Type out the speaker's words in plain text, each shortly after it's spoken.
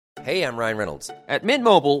Hey, I'm Ryan Reynolds. At Mint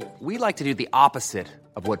Mobile, we like to do the opposite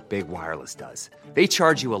of what Big Wireless does. They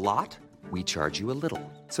charge you a lot, we charge you a little.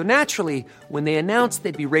 So naturally, when they announced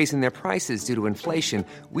they'd be raising their prices due to inflation,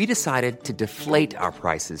 we decided to deflate our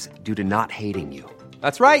prices due to not hating you.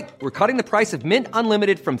 That's right. We're cutting the price of Mint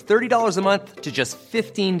Unlimited from $30 a month to just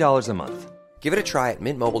 $15 a month. Give it a try at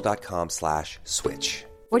mintmobile.com/switch.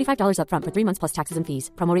 $45 up front for 3 months plus taxes and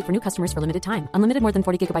fees. Promo rate for new customers for limited time. Unlimited more than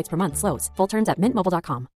 40 gigabytes per month. Slows full terms at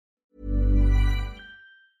mintmobile.com.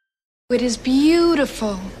 It is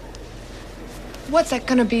beautiful. What's that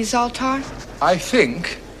gonna be, Zoltar? I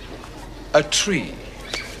think a tree.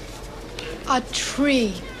 A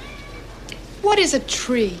tree. What is a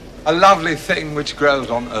tree? A lovely thing which grows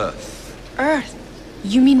on Earth. Earth?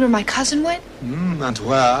 You mean where my cousin went? And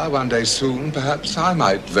where, one day soon, perhaps I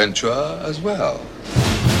might venture as well.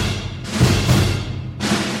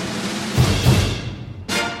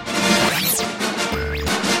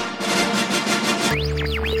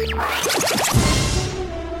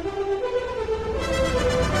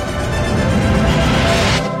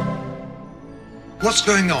 What's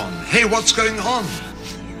going on? Hey, what's going on?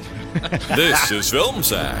 This is Film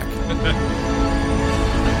Sack.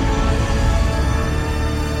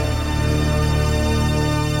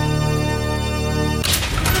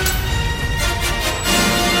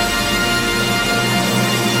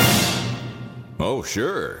 Oh,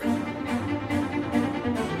 sure.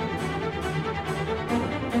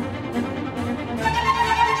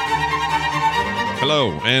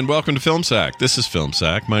 Hello, and welcome to Film Sack. This is Film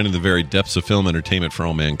Sack, mining the very depths of film entertainment for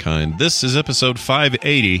all mankind. This is episode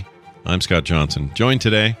 580. I'm Scott Johnson, joined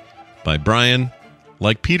today by Brian.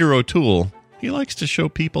 Like Peter O'Toole, he likes to show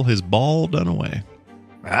people his ball done away.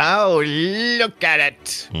 Oh, look at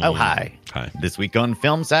it. Oh, hi. Hi. This week on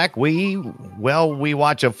Film Sack, we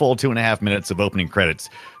watch a full 2.5 minutes of opening credits.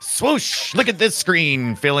 Swoosh! Look at this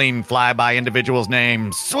screen filling fly-by individuals'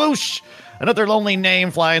 names. Swoosh! Another lonely name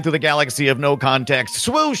flying through the galaxy of no context.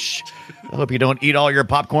 Swoosh! I hope you don't eat all your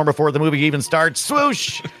popcorn before the movie even starts.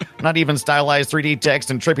 Swoosh! Not even stylized 3D text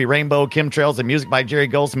and trippy rainbow chemtrails and music by Jerry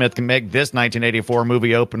Goldsmith can make this 1984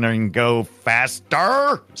 movie opening go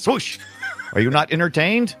faster. Swoosh! Are you not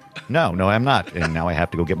entertained? No, I'm not. And now I have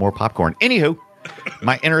to go get more popcorn. Anywho,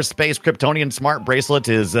 my inner space Kryptonian smart bracelet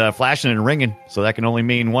is flashing and ringing, so that can only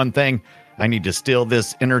mean one thing. I need to steal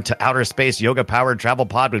this inner to outer space yoga-powered travel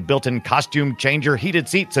pod with built-in costume changer, heated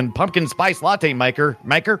seats, and pumpkin spice latte maker.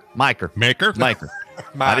 I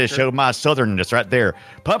just showed my southernness right there.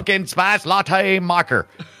 Pumpkin spice latte maker.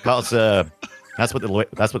 Because that's what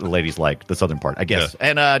the ladies like, the southern part, I guess.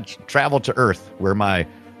 Yeah. And travel to Earth, where my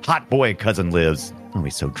hot boy cousin lives. Oh,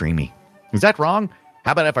 he's so dreamy. Is that wrong?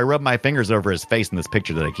 How about if I rub my fingers over his face in this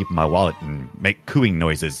picture that I keep in my wallet and make cooing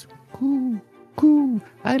noises? Coo, coo,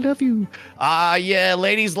 I love you. Yeah,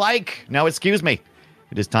 ladies like. Now, excuse me.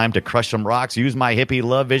 It is time to crush some rocks, use my hippie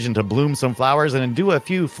love vision to bloom some flowers, and do a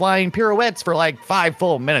few flying pirouettes for like 5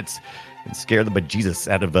 full minutes and scare the bejesus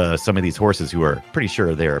out of some of these horses who are pretty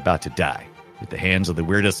sure they're about to die with the hands of the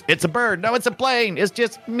weirdest. It's a bird. No, it's a plane. It's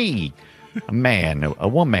just me. A man, a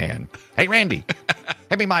woman. Hey, Randy,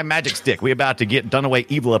 hand me my magic stick. We about to get done away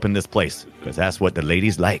evil up in this place, because that's what the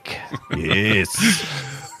ladies like. Yes.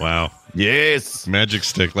 Wow. Yes. Magic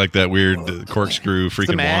stick, like that weird corkscrew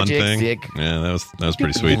freaking wand thing. Stick. Yeah, that was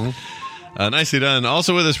pretty sweet. Nicely done.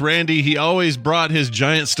 Also with us, Randy. He always brought his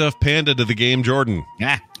giant stuffed panda to the game, Jordan.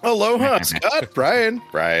 Aloha, Scott. Brian.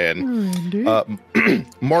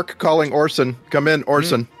 Mark calling Orson. Come in,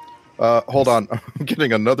 Orson. Hold on. I'm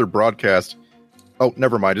getting another broadcast. Oh,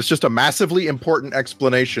 never mind. It's just a massively important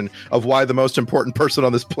explanation of why the most important person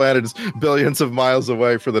on this planet is billions of miles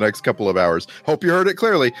away for the next couple of hours. Hope you heard it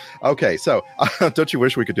clearly. Okay, so don't you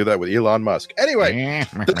wish we could do that with Elon Musk? Anyway,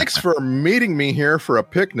 thanks for meeting me here for a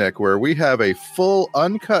picnic where we have a full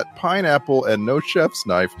uncut pineapple and no chef's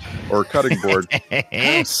knife or cutting board.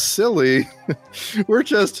 How silly. We're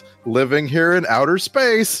just living here in outer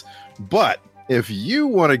space. But if you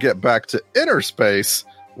want to get back to inner space,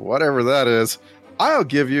 whatever that is, I'll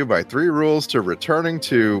give you my 3 rules to returning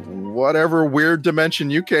to whatever weird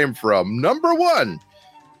dimension you came from. Number 1,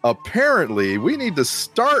 apparently we need to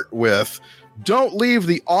start with don't leave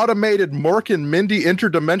the automated Mork and Mindy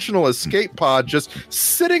interdimensional escape pod just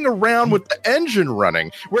sitting around with the engine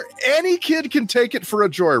running, where any kid can take it for a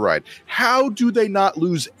joyride. How do they not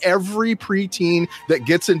lose every preteen that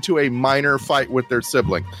gets into a minor fight with their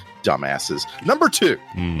sibling? Dumbasses. Number 2,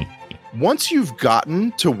 once you've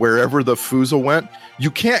gotten to wherever the foozle went,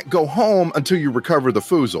 you can't go home until you recover the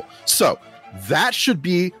foozle. So that should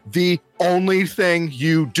be the only thing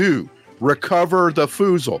you do. Recover the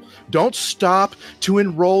foozle. Don't stop to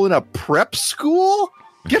enroll in a prep school.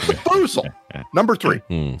 Get the boozle. Number 3.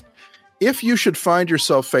 If you should find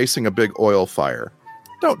yourself facing a big oil fire,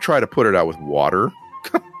 don't try to put it out with water.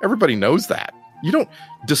 Everybody knows that. You don't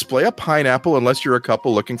display a pineapple unless you're a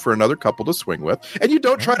couple looking for another couple to swing with. And you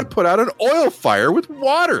don't try to put out an oil fire with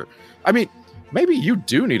water. I mean, maybe you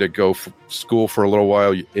do need to go for school for a little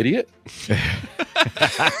while, you idiot. That's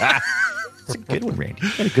a good one, Randy. You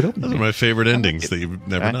got a good opening. Those are my favorite endings that you've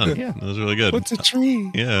never done. Yeah. That was really good. What's a tree?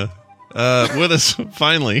 Yeah. With us,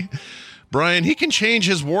 finally, Brian. He can change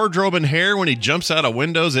his wardrobe and hair when he jumps out a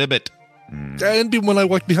Windows Ibit. And when I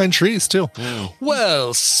walk behind trees, too.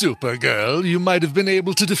 Well, Supergirl, you might have been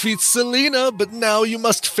able to defeat Selena, but now you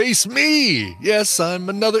must face me. Yes, I'm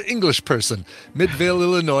another English person. Midvale,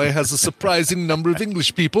 Illinois has a surprising number of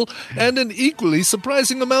English people and an equally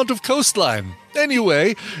surprising amount of coastline.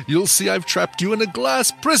 Anyway, you'll see I've trapped you in a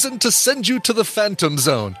glass prison to send you to the Phantom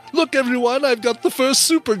Zone. Look, everyone, I've got the first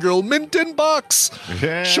Supergirl mint in box.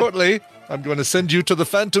 Shortly, I'm going to send you to the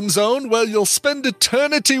Phantom Zone where you'll spend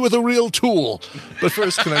eternity with a real tool. But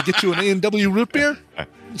first, can I get you an A&W root beer?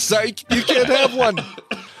 Psych, you can't have one.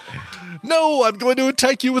 No, I'm going to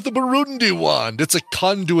attack you with the Burundi wand. It's a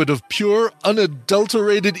conduit of pure,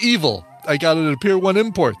 unadulterated evil. I got it at Pier 1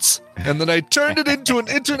 Imports. And then I turned it into an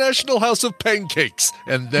international house of pancakes.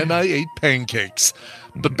 And then I ate pancakes.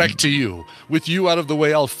 But back to you. With you out of the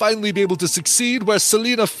way, I'll finally be able to succeed where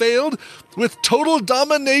Selena failed with total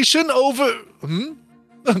domination over...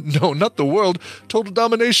 No, not the world. Total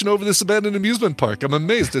domination over this abandoned amusement park. I'm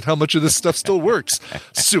amazed at how much of this stuff still works.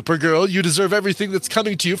 Supergirl, you deserve everything that's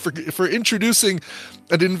coming to you for introducing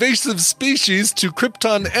an invasive species to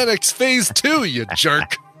Krypton Annex Phase 2, you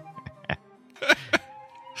jerk.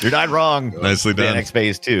 You're not wrong. Nicely done. Next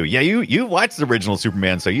Phase 2. Yeah, you watched the original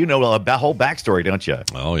Superman, so you know the whole backstory, don't you?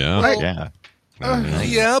 Oh, yeah. Well, Yeah.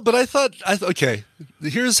 Yeah, but I thought, okay,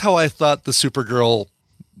 here's how I thought the Supergirl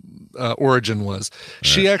origin was.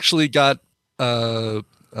 She actually got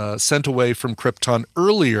sent away from Krypton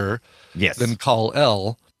earlier than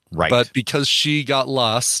Kal-El. Right. But because she got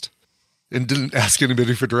lost and didn't ask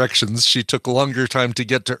anybody for directions, she took a longer time to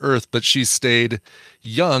get to Earth, but she stayed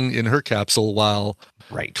young in her capsule while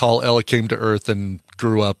Kal-El came to Earth and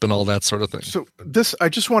grew up and all that sort of thing. So I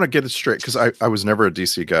just want to get it straight because I was never a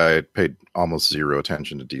DC guy. I paid almost zero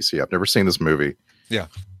attention to DC. I've never seen this movie. Yeah.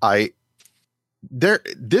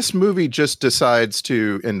 This movie just decides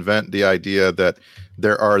to invent the idea that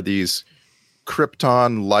there are these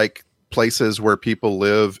Krypton-like places where people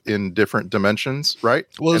live in different dimensions, right?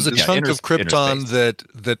 Well, there's a chunk of Krypton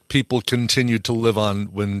that people continued to live on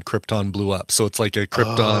when Krypton blew up. So it's like a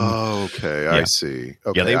Krypton. Oh, okay, I see.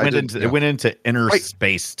 Okay, yeah, they went into inner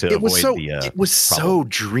space to avoid the. It was so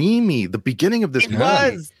dreamy. The beginning of this movie.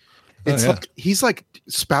 Was. It's like he's like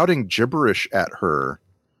spouting gibberish at her.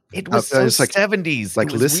 It was so like 70s.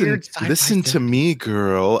 Like, listen to me,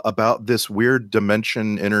 girl, about this weird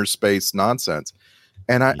dimension, inner space nonsense.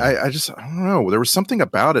 And I don't know. There was something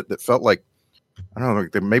about it that felt like, I don't know,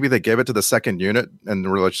 like maybe they gave it to the second unit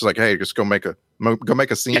and we're just like, hey, just go make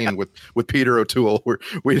a scene with Peter O'Toole where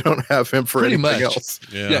we don't have him for Pretty anything much. else.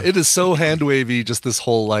 Yeah, it is so hand wavy. Just this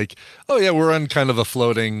whole like, oh yeah, we're on kind of a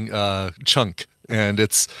floating chunk. And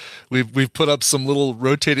we've put up some little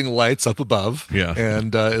rotating lights up above. Yeah.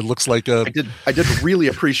 And it looks like I did really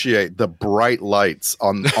appreciate the bright lights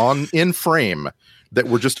on in frame that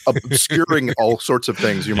were just obscuring all sorts of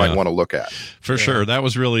things you might want to look at. For sure. That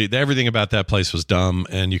was really, everything about that place was dumb,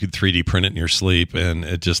 and you could 3D print it in your sleep, and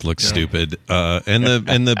it just looks stupid. And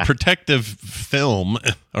the protective film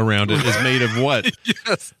around it is made of what?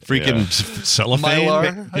 Freaking cellophane?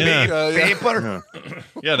 Mylar? Paper.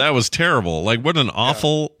 Yeah, that was terrible. Like, what an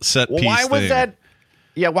awful set piece Why was thing. that?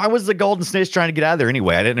 Yeah, why was the Golden Snitch trying to get out of there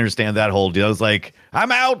anyway? I didn't understand that whole deal. I was like,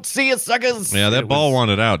 I'm out. See you, suckers. Yeah, that ball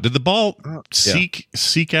wanted out. Did the ball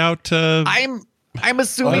seek out? I'm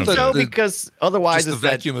assuming so because otherwise the it's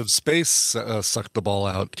vacuum of space sucked the ball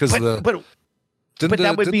out. Because but didn't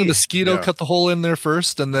that would the be mosquito cut the hole in there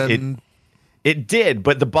first, and then it did.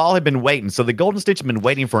 But the ball had been waiting, so the Golden Snitch had been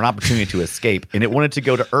waiting for an opportunity to escape, and it wanted to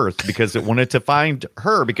go to Earth because it wanted to find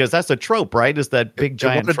her. Because that's a trope, right? Is that big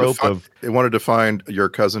giant trope of it wanted to find your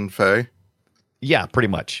cousin Faye? Yeah, pretty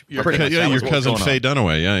much. Your cousin Faye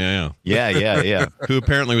Dunaway. Yeah. Who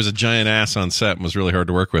apparently was a giant ass on set and was really hard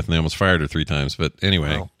to work with, and they almost fired her 3 times. But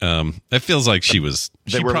anyway, it feels like she was.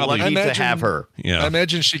 They were probably lucky to have her. Yeah, I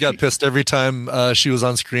imagine she got pissed every time she was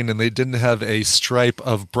on screen, and they didn't have a stripe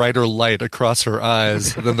of brighter light across her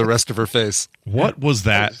eyes than the rest of her face. What was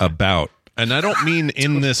that about? And I don't mean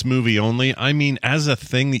in this movie only. I mean as a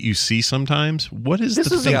thing that you see sometimes. What is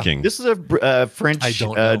the thinking? This is a French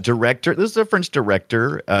director. This is a French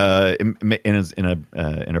director in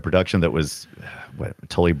a production that was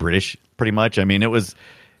totally British, pretty much. I mean, it was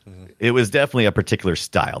definitely a particular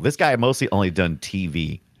style. This guy mostly only done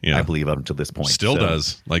TV. Yeah. I believe up until this point. Still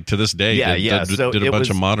does. Like to this day. Did a bunch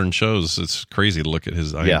of modern shows. It's crazy to look at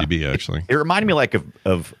his IMDb, actually. It reminded me like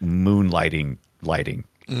of moonlighting lighting.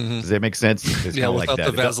 Does that make sense? It's without like that.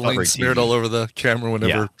 The Vaseline smeared all over the camera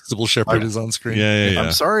whenever Sybil Shepherd is on screen. Yeah.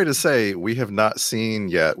 I'm sorry to say we have not seen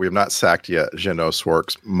yet, we have not sacked yet Jeannot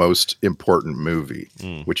Swark's most important movie,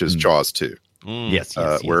 which is Jaws 2. Yes.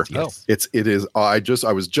 It is. I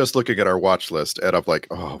was just looking at our watch list, and I'm like,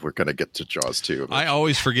 oh, we're gonna get to Jaws 2. I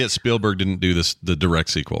always forget Spielberg didn't do the direct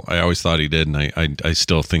sequel. I always thought he did, and I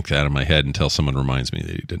still think that in my head until someone reminds me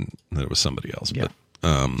that he didn't. That it was somebody else. Yeah.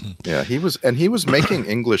 But he was making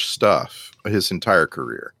English stuff his entire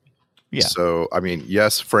career. Yeah. So I mean,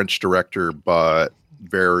 yes, French director, but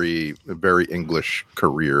very, very English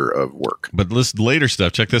career of work. But this later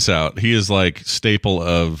stuff, check this out. He is like staple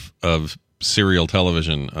of serial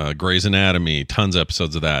television, Grey's Anatomy, tons of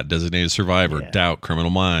episodes of that. Designated Survivor, Doubt, Criminal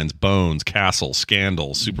Minds, Bones, Castle,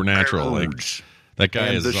 Scandal, Supernatural. Like that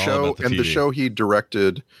guy is all about the TV. The show he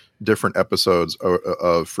directed different episodes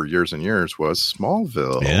of for years and years was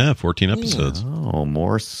Smallville. Yeah, 14 episodes. Oh,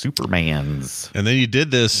 more Supermans. And then he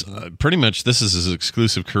did this. Pretty much, this is his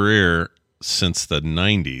exclusive career since the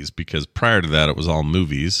 90s, because prior to that, it was all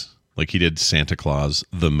movies. Like he did Santa Claus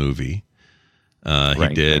the movie. He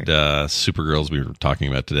did Supergirl, as we were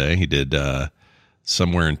talking about today. He did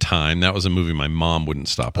Somewhere in Time. That was a movie my mom wouldn't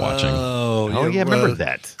stop watching. Oh yeah, remember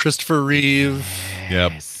that. Christopher Reeve.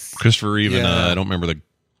 Yep. Christopher Reeve and I don't remember the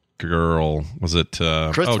girl. Was it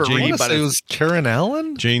Christopher Reeve? It was Karen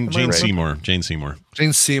Allen? Jane Seymour. Jane Seymour,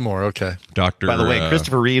 okay. By the way,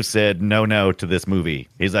 Christopher Reeve said no to this movie.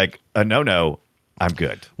 He's like, no, I'm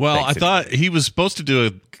good. Well, Thanks. I thought he was supposed to do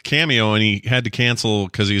a cameo and he had to cancel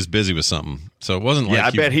because he was busy with something. So it wasn't like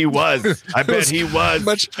I bet he was. I bet he was.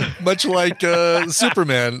 Much like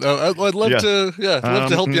Superman. I'd love to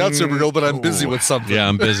help you out, Supergirl, but I'm busy with something. Yeah,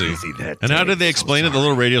 I'm busy. And how did they explain it? The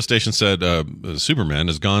little radio station said Superman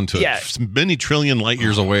has gone to many trillion light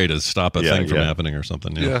years away to stop a thing from happening or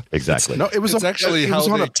something. Yeah, exactly. No, it was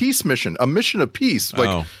on a peace mission, a mission of peace.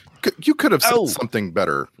 Like you could have said something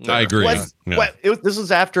better. I agree. This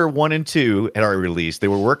was after 1 and 2 had already released. They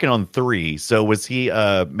were working on 3. So was he?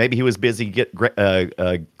 Maybe he was busy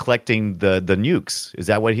collecting the nukes. Is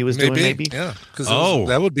that what he was doing? Maybe. Yeah.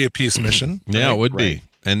 That would be a peace mission. Yeah, it would be.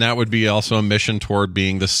 And that would be also a mission toward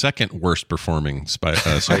being the second worst performing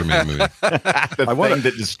Superman movie. The thing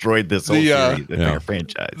that destroyed this whole series, the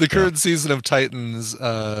franchise. The current season of Titans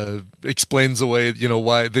explains away,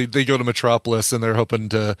 why they go to Metropolis and they're hoping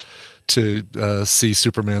to see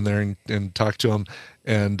Superman there and talk to him.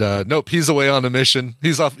 And nope, he's away on a mission.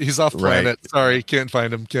 He's off planet. Sorry, can't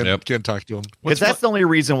find him. Can't talk to him. Because that's the only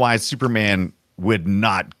reason why Superman would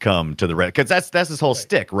not come to the red. Because that's his whole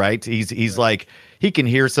stick, right? He's like, he can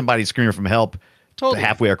hear somebody screaming from help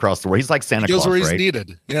halfway across the world. He's like Santa Claus, where he's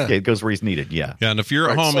needed. Yeah, it goes where he's needed. Yeah. And if you're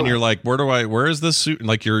at home and you're like, where is this suit?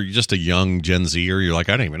 Like you're just a young Gen Z, or you're like,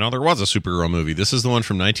 I didn't even know there was a Supergirl movie. This is the one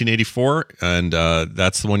from 1984, and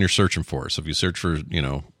that's the one you're searching for. So if you search for,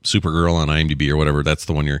 Supergirl on IMDb or whatever, that's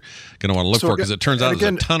the one you're going to want to look for, because it turns out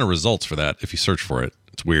there's a ton of results for that if you search for it.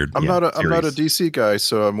 It's weird. I'm not a DC guy,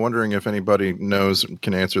 so I'm wondering if anybody knows and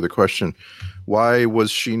can answer the question: why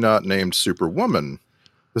was she not named Superwoman?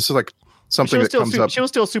 This is like something that comes up. She was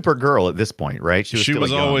still Supergirl at this point, right? She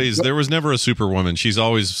was always. There was never a Superwoman. She's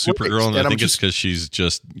always Supergirl, and I think it's because she's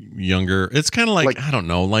just younger. It's kind of like I don't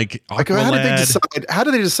know, like Aqualad. How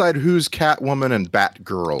do they decide who's Catwoman and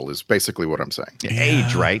Batgirl? Is basically what I'm saying. Yeah.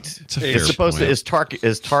 Age, right? It's supposed to is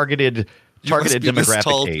targeted. Targeted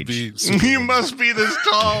demographic age. You must be this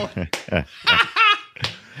tall.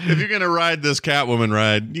 If you're going to ride this Catwoman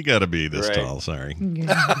ride, you got to be this tall. Sorry.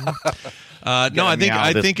 No,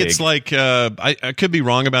 I think it's like I could be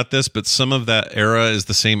wrong about this, but some of that era is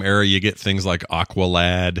the same era you get things like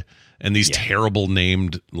Aqualad and these terrible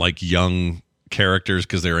named like young characters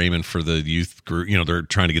because they're aiming for the youth group. They're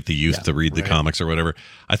trying to get the youth to read the comics or whatever.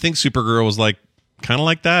 I think Supergirl was like kind of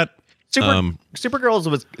like that.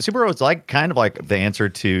 Supergirl was like kind of like the answer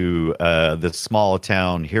to the small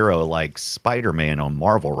town hero like Spider-Man on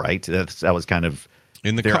Marvel, right? That was kind of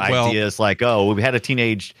their idea. Is like, we've had a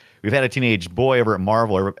teenage boy over at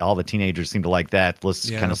Marvel. All the teenagers seem to like that. Let's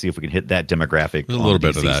kind of see if we can hit that demographic. There's a little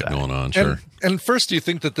bit of that going on, sure. And first, do you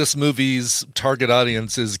think that this movie's target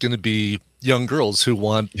audience is going to be young girls who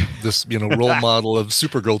want this, role model of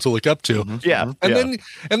Supergirl to look up to. Yeah. And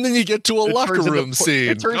then you get to a locker room scene.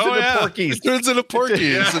 It turns into Porky's. It turns into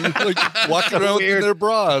Porky's and like walking around in their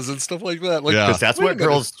bras and stuff like that. Like, because that's what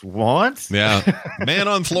girls want. Yeah. Man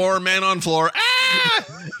on floor. Ah!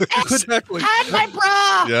 Exactly. And my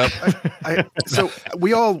bra. Yep. So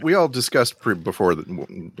we all discussed before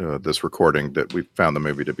this recording that we found the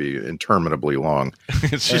movie to be interminably long.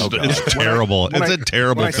 It's terrible. It's a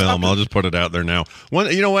terrible film. I'll just put it out there now.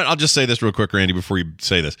 You know what? I'll just say this real quick, Randy, before you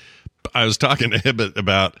say this. I was talking to him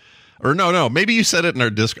about, or no, maybe you said it in our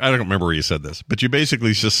disc. I don't remember where you said this, but you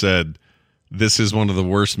basically just said, this is one of the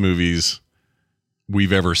worst movies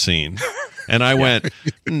we've ever seen. And I went,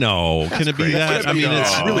 no, can it be that? I mean,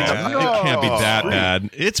 it's really, it can't be that bad.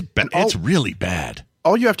 It's really bad.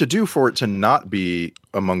 All you have to do for it to not be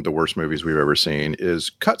among the worst movies we've ever seen is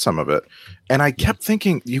cut some of it. And I kept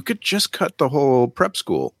thinking you could just cut the whole prep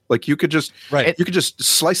school. Like you could just, you could just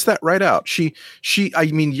slice that right out.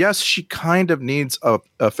 I mean, yes, she kind of needs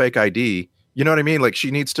a fake ID. You know what I mean? Like she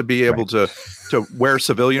needs to be able to wear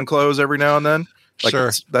civilian clothes every now and then.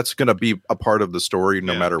 Like that's going to be a part of the story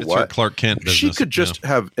no matter what. Clark Kent business. She could just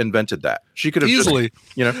have invented that. She could have easily,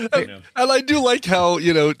 And I do like how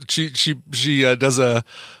she does a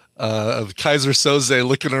Kaiser Soze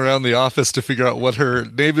looking around the office to figure out what her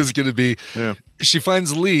name is going to be. Yeah. She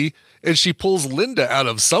finds Lee. And she pulls Linda out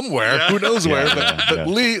of somewhere. Who knows where? But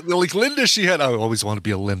Lee, like Linda, I always want to be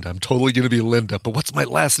a Linda. I'm totally going to be Linda. But what's my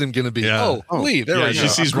last name going to be? Oh, Lee. There we go. She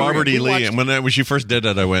sees Robert E. Lee. And when she first did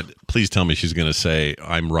that, I went, please tell me she's going to say,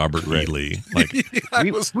 I'm Robert E. Lee. Like,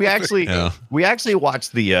 we actually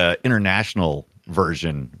watched the international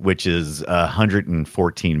version, which is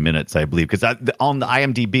 114 minutes, I believe, because on the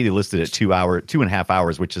IMDb they listed it 2.5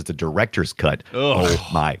 hours, which is the director's cut. Oh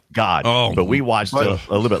my god! But we watched a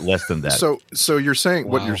little bit less than that. So you're saying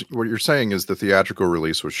what you're saying is the theatrical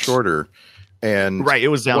release was shorter, and it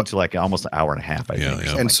was down to like almost an hour and a half. I think.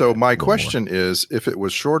 And like so my question is, if it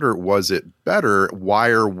was shorter, was it better? Why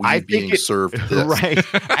are we being served this? Right.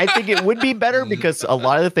 I think it would be better because a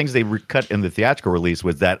lot of the things they cut in the theatrical release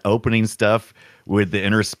was that opening stuff with the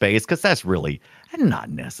inner space, because that's really not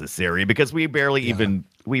necessary because we barely even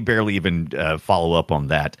follow up on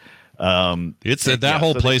that. It's that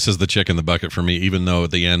whole place is the chick in the bucket for me, even though at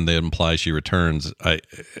the end they imply she returns.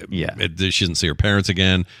 She doesn't see her parents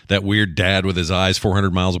again. That weird dad with his eyes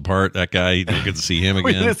 400 miles apart, that guy, you get to see him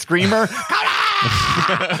again. The screamer.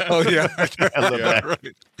 Oh yeah.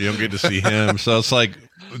 Right. You don't get to see him. So it's like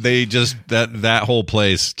they just that whole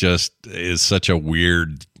place just is such a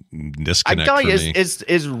weird disconnect. I tell you,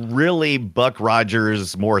 is really Buck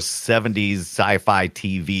Rogers more 70s sci-fi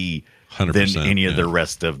TV 100%, than any of the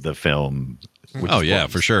rest of the film. Oh yeah,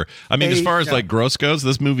 for sure. I mean, as far as like gross goes,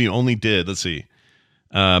 this movie only did, let's see.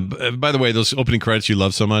 By the way, those opening credits you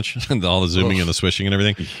love so much, all the zooming and the swishing and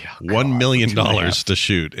everything, $1 million to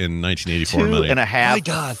shoot in 1984 money. 2.5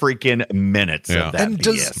 freaking minutes of that. And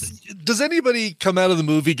does anybody come out of the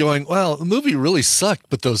movie going, well, the movie really sucked,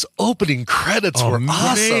 but those opening credits were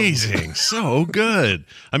amazing. So good.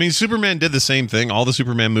 I mean, Superman did the same thing. All the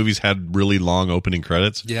Superman movies had really long opening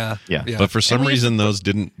credits. Yeah. But for some reason, those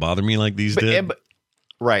didn't bother me like these did.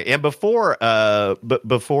 Right, and before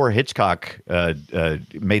Hitchcock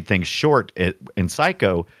made things short in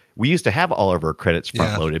Psycho, we used to have all of our credits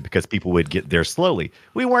front loaded because people would get there slowly.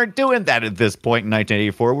 We weren't doing that at this point in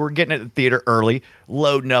 1984. We were getting at the theater early,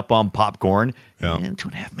 loading up on popcorn, and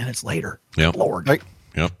 2.5 minutes later, Lord,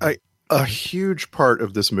 a huge part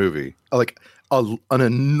of this movie, like an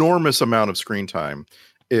enormous amount of screen time,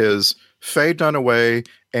 is Faye Dunaway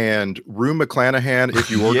and Rue McClanahan.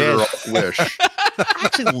 If you order a wish. I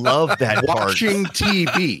actually love that watching part.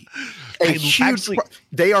 TV.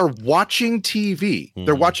 They are watching TV.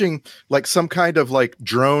 They're watching like some kind of like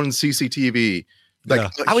drone CCTV.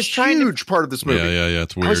 Like I was huge part of this movie. Yeah,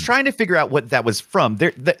 it's weird. I was trying to figure out what that was from.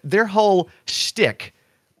 Their whole shtick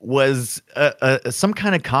was some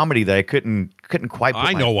kind of comedy that I couldn't quite put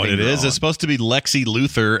I know what it is. on. It's supposed to be Lexi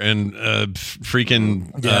Luthor and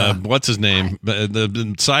what's his name?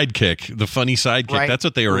 The sidekick, the funny sidekick. Right. That's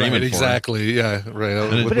what they were aiming for. Exactly. Yeah,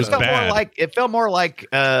 right. But it felt more like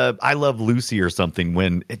I Love Lucy or something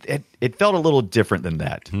when it felt a little different than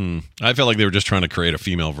that. I felt like they were just trying to create a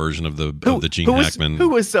female version of the Gene Hackman. Who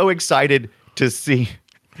was so excited to see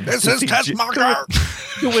this is Tess Marker.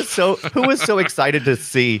 Who was so excited to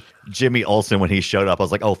see Jimmy Olsen when he showed up? I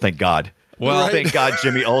was like, oh, thank God. Well, thank God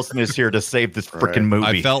Jimmy Olsen is here to save this freaking movie.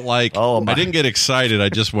 I felt like I didn't get excited. I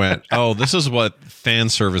just went, oh, this is what fan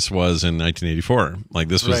service was in 1984. Like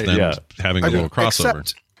this was them having a little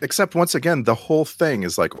crossover. except once again, the whole thing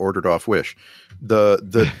is like ordered off Wish.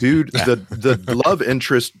 The dude, the love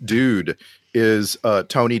interest dude is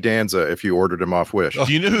Tony Danza if you ordered him off Wish.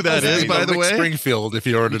 Do you know who that is, by the way? Springfield if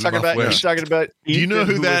you ordered him off Wish. You're talking about Do you know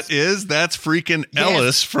who that is? That's freaking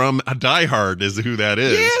Ellis from Die Hard is who that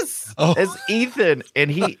is. Yes. As Ethan, and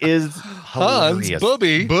he is Hans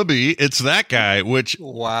hilarious. Booby. It's that guy, which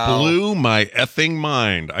blew my effing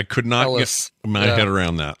mind. I could not get my head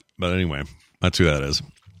around that. But anyway, that's who that is.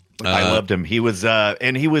 I loved him. He was,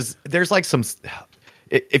 there's like some,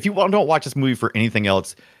 if you don't watch this movie for anything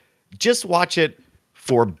else, just watch it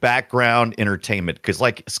for background entertainment. Because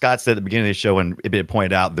like Scott said at the beginning of the show, and it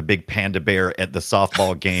pointed out the big panda bear at the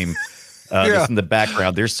softball game that's in the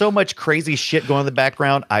background. There's so much crazy shit going on in the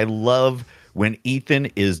background. I love when Ethan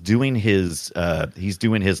is doing his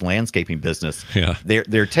landscaping business. Yeah.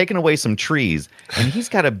 They're taking away some trees, and he's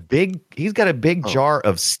got a big jar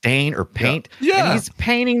of stain or paint. Yeah. And he's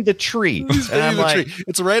painting the tree. He's And I'm painting the like, tree.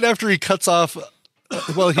 It's right after he cuts off.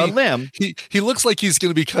 A limb. He looks like he's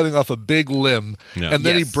going to be cutting off a big limb, and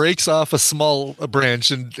then he breaks off a small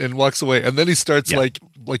branch and walks away, and then he starts like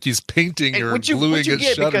he's painting or gluing it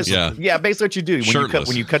shut. Basically what you do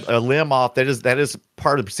when you cut a limb off, that is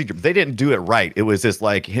part of the procedure. But they didn't do it right. It was just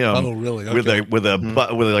like him. Oh, really? Okay. with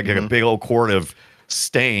a big old cord of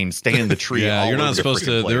staining the tree. Yeah, you're not supposed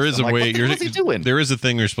to. There is a way. What is he doing? There is a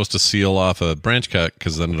thing you're supposed to seal off a branch cut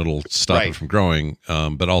because then it'll stop it from growing,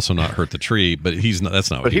 but also not hurt the tree. But he's not. That's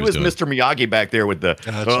not. What he was doing. Mr. Miyagi back there with the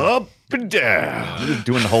up and down. He was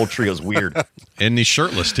doing the whole tree. It was weird. And he's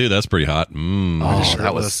shirtless too. That's pretty hot.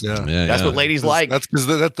 That was that's what ladies like. That's because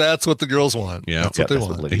that's what the girls want. Yeah, that's what they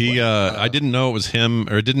want. I didn't know it was him,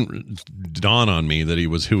 or it didn't dawn on me that he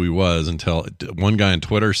was who he was until one guy on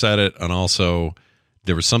Twitter said it, and also.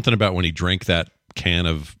 There was something about when he drank that can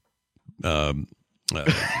of roofie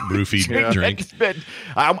drink.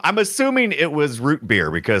 I'm assuming it was root beer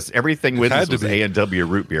because everything with this was A&W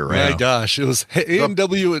root beer, right? My gosh, it was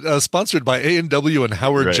A&W sponsored by A&W and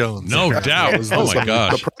Howard Jones. No doubt. Oh my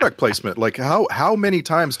gosh. The product placement, like how many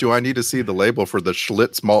times do I need to see the label for the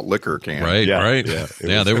Schlitz malt liquor can? Right.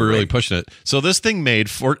 Yeah, they were really pushing it. So this thing made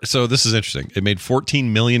so this is interesting. It made $14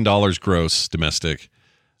 million gross domestic.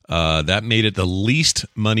 That made it the least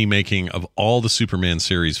money-making of all the Superman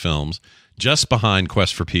series films, just behind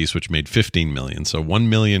Quest for Peace, which made $15 million. So $1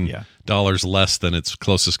 million less than its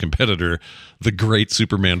closest competitor, the great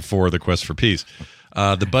Superman 4, The Quest for Peace.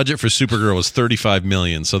 The budget for Supergirl was $35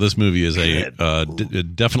 million. So this movie is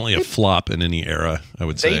definitely a flop in any era, I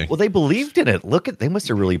would say. They believed in it. They must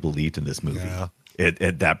have really believed in this movie. Yeah.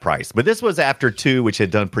 At that price. But this was after 2, which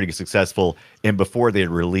had done pretty successful, and before they had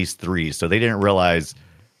released 3. So they didn't realize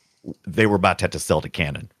they were about to have to sell to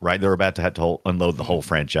Canon, right? They were about to have to unload the whole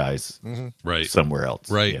franchise somewhere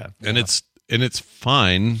else. Right. Yeah. And it's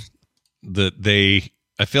fine that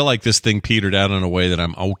I feel like this thing petered out in a way that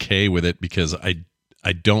I'm okay with it because I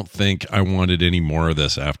don't think I wanted any more of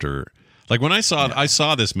this after. Like when I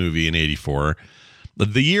saw this movie in 1984,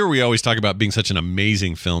 the year we always talk about being such an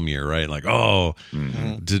amazing film year, right? Like,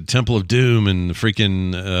 Temple of Doom and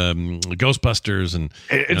freaking Ghostbusters and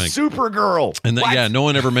Supergirl. And no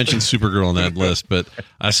one ever mentioned Supergirl on that list, but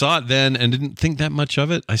I saw it then and didn't think that much of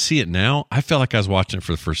it. I see it now. I felt like I was watching it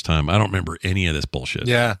for the first time. I don't remember any of this bullshit.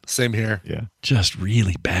 Yeah, same here. Yeah, just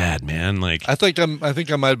really bad, man. Like I think I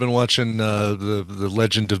might have been watching the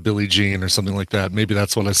Legend of Billie Jean or something like that. Maybe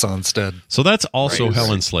that's what I saw instead. So that's also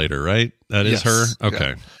Helen Slater, right? That is her? Okay.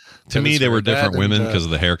 Yeah. To me, they were different women because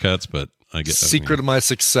of the haircuts, but I guess Secret of My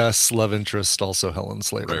Success, love interest, also Helen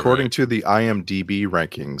Slater. According to the IMDb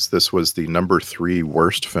rankings, this was the number 3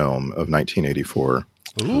 worst film of 1984.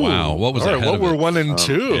 Ooh. Wow. What was that? What were 1 and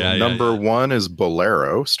 2? Number 1 is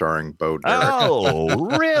Bolero, starring Bo Derek. Oh,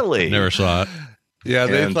 really? Never saw it. Yeah,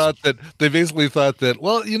 they basically thought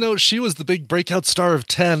that, she was the big breakout star of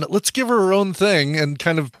 10. Let's give her own thing and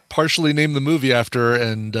kind of partially name the movie after her.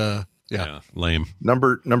 And lame.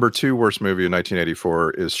 Number 2 worst movie of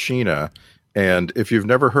 1984 is Sheena. And if you've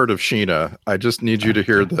never heard of Sheena, I just need you to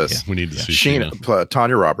hear this. Yeah, we need to see Sheena.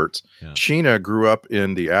 Tanya Roberts. Yeah. Sheena grew up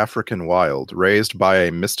in the African wild, raised by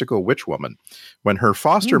a mystical witch woman. When her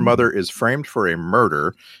foster mother is framed for a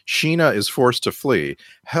murder, Sheena is forced to flee,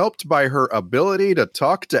 helped by her ability to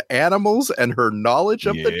talk to animals and her knowledge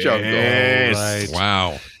of the jungle. Right.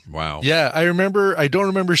 Wow. Yeah, I don't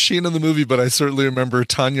remember Sheena the movie, but I certainly remember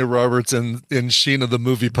Tanya Roberts in Sheena the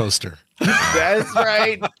movie poster. That's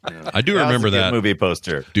right. I do remember was a good that movie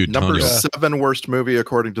poster. dude. Number Tonio. 7 worst movie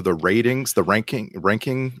according to the ratings, the ranking,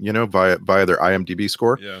 via their IMDb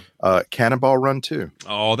score. Yeah. Cannonball Run 2.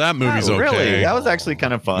 Oh, that movie's Oh, okay. really? That was actually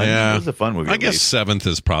kind of fun. Yeah. It was a fun movie. I at guess least. 7th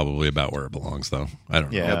is probably about where it belongs, though. I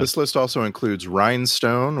don't know. Yeah. This list also includes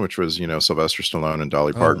Rhinestone, which was Sylvester Stallone and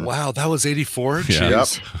Dolly Parton. Oh, wow, that was 84. Yeah.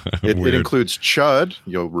 Jeez. It Weird. includes Chud.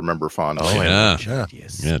 You'll remember fondly. Oh, Yeah. Yeah.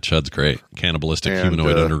 Yes. Yeah, Chud's great. Cannibalistic And,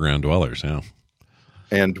 humanoid underground dwellers. Yeah.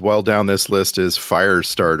 And well down this list is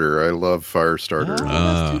Firestarter. I love Firestarter.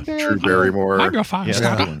 Drew Barrymore. Yeah, that's a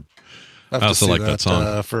good one. I have I to also see like that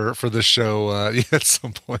song. for this show at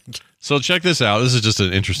some point. So check this out. This is just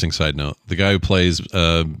an interesting side note. The guy who plays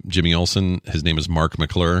Jimmy Olsen, his name is Mark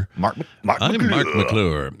McClure. Mark I'm Mark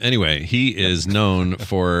McClure. Anyway, he is known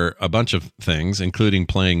for a bunch of things, including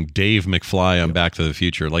playing Dave McFly on Back to the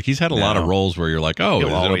Future. Like he's had a lot of roles where you're like, oh, He'll he's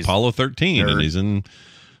in always Apollo 13, and nerd. he's in,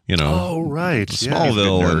 Oh, right. Yeah.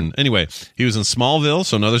 Smallville. nerd. And anyway, he was in Smallville,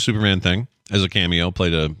 so another Superman thing as a cameo,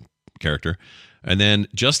 played a character. And then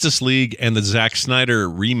Justice League and the Zack Snyder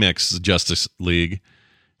remix Justice League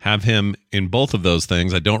have him in both of those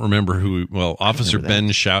things. I don't remember who. Well, Officer Ben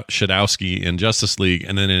Shadowski in Justice League,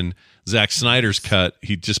 and then in Zack Snyder's cut,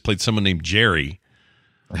 he just played someone named Jerry.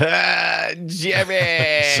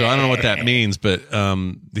 Jerry. So I don't know what that means, but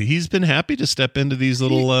he's been happy to step into these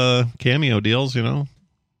little cameo deals.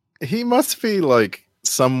 He must be like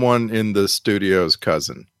someone in the studio's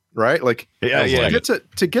cousin, right? Like, Yeah, yeah.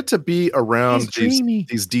 To get to be around He's dreamy.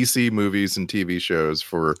 these DC movies and TV shows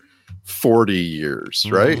for 40 years,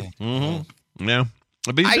 right? Mm-hmm. Yeah.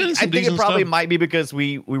 But he's been in I some think it decent probably stuff. might be because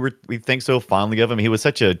we think so fondly of him. He was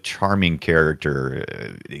such a charming character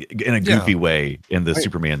in a goofy way in the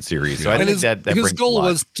Superman series. So I And think that his brings goal a lot.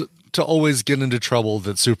 was to always get into trouble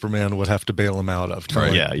that Superman would have to bail him out of.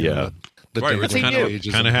 Right. Yeah. Right, which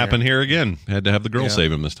kind of happened here again. Had to have the girl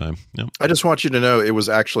save him this time. Yep. I just want you to know it was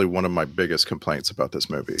actually one of my biggest complaints about this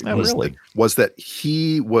movie. Oh, really? Was that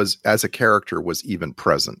he was, as a character, was even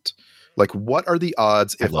present. Like, what are the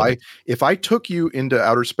odds if I took you into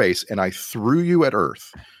outer space and I threw you at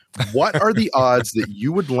Earth? What are the odds that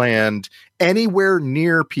you would land anywhere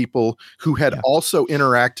near people who had also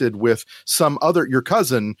interacted with your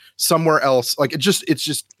cousin somewhere else? Like it's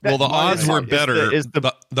just. Well, the odds were better.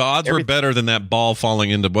 The odds were every- better than that ball falling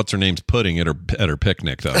into what's her name's pudding at her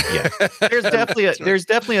picnic, though. Yeah. There's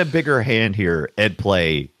definitely a bigger hand here at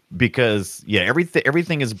play because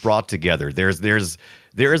everything is brought together. There is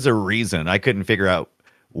a reason. I couldn't figure out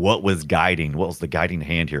what was the guiding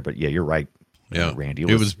hand here, but yeah, you're right. Yeah, Randy.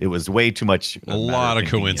 It was way too much. A lot of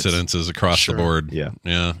coincidences across the board. Yeah.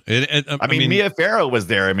 I mean, Mia Farrow was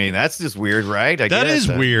there. I mean, that's just weird, right? That is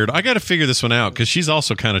weird. I got to figure this one out because she's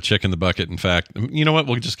also kind of chick in the bucket. In fact, you know what?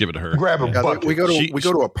 We'll just give it to her. Grab a bucket. We go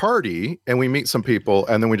to a party and we meet some people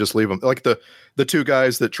and then we just leave them. Like the two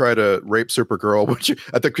guys that try to rape Supergirl, which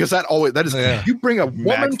I think because that is you bring a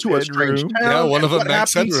woman to a strange town. Yeah, one of them, what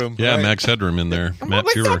Max happens? Headroom. Yeah, right. Max Headroom in there. Matt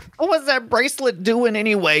Fuhrer. What was that bracelet doing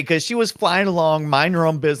anyway? Because she was flying along, mind her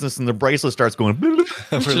own business, and the bracelet starts going.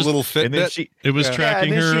 For a little and then Fitbit. It was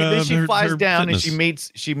tracking her. Then she flies her down fitness.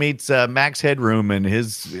 and she meets Max Headroom and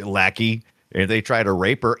his lackey. And they try to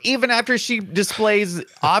rape her. Even after she displays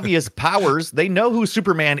obvious powers, they know who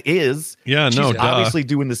Superman is. Yeah, She's no, duh. obviously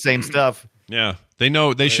doing the same stuff. Yeah, they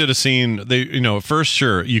know. They should have seen. At first,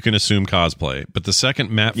 sure, you can assume cosplay, but the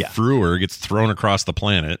second Matt Frewer gets thrown across the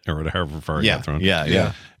planet, or however far he got thrown,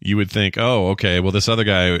 you would think, oh, okay, well, this other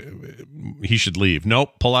guy, he should leave. Nope,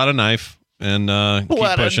 pull out a knife and keep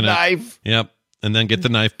pushing it. Yep, and then get the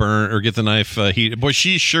knife burn or get the knife heat. Boy,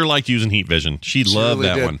 she sure liked using heat vision. She loved really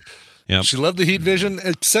that did. one. Yep. She loved the heat vision,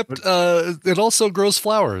 except it also grows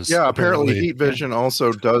flowers. Yeah, apparently heat vision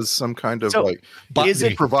also does some kind of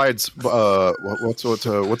it provides what's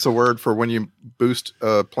the word for when you boost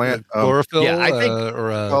a plant? Chlorophyll. Yeah, I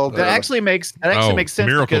think that actually makes sense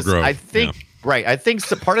Miracle because Grow. I think I think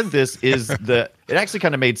part of this is it actually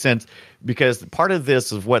kind of made sense because part of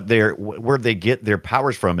this is where they get their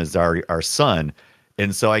powers from is our sun.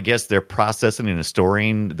 And so I guess they're processing and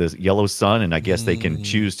storing the yellow sun, and I guess they can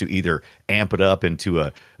choose to either amp it up into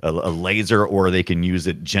a laser or they can use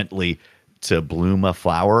it gently to bloom a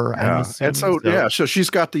flower. Yeah. And so she's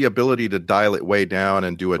got the ability to dial it way down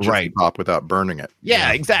and do a jiffy pop without burning it.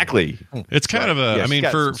 Yeah, exactly. It's kind of a. I mean,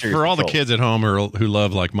 for all the kids at home who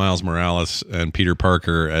love like Miles Morales and Peter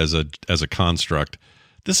Parker as a construct,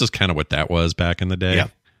 this is kind of what that was back in the day. Yeah.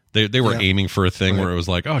 They were aiming for a thing where it was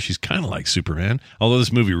like, oh, she's kind of like Superman. Although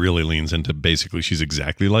this movie really leans into basically she's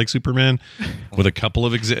exactly like Superman with a couple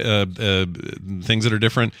of things that are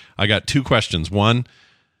different. I got two questions. One,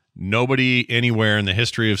 nobody anywhere in the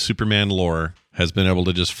history of Superman lore has been able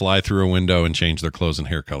to just fly through a window and change their clothes and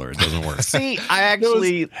hair color. It doesn't work. See, I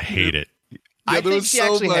actually hate it. I there think was she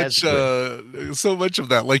so actually much, so much of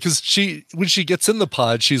that. Like, because when she gets in the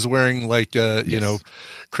pod, she's wearing like,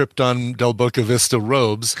 Krypton Del Boca Vista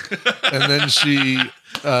robes, and then she,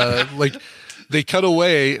 they cut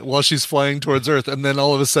away while she's flying towards Earth, and then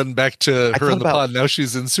all of a sudden back to her in the pod. Now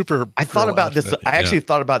she's in Supergirl. I thought about this. outfit. I actually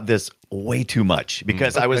thought about this way too much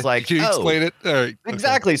because I was like, Can you explain it? All right.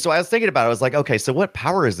 Exactly. So I was thinking about it. I was like, okay, so what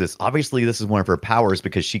power is this? Obviously, this is one of her powers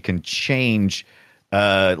because she can change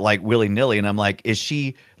like willy-nilly. And I'm like, is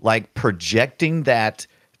she like projecting that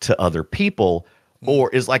to other people?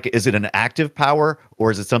 Or is it an active power,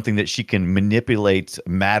 or is it something that she can manipulate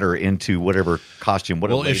matter into whatever costume?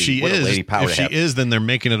 If she is, then they're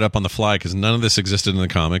making it up on the fly because none of this existed in the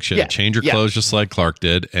comics. She had to change her clothes just like Clark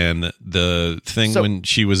did, and the thing when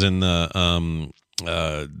she was in do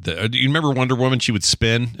you remember Wonder Woman? She would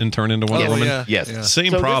spin and turn into Wonder Woman. Yeah. Yes,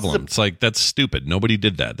 same problem. It's like that's stupid. Nobody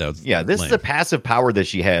did that. That was this is a passive power that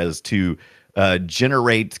she has to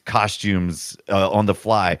generate costumes on the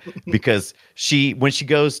fly because when she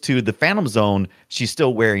goes to the Phantom Zone, she's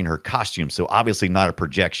still wearing her costume, so obviously not a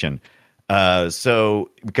projection.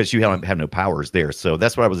 So because you have no powers there, so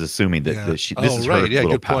that's what I was assuming that this is her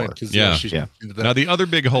little power. Now the other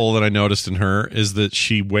big hole that I noticed in her is that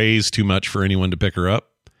she weighs too much for anyone to pick her up.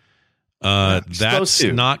 That's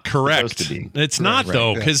not correct. It's not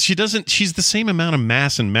though, because she doesn't. She's the same amount of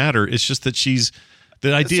mass and matter. It's just that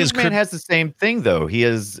the idea Superman has the same thing, though. He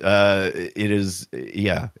is.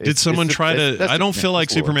 Did someone try to? I don't feel like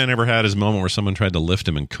Superman ever had his moment where someone tried to lift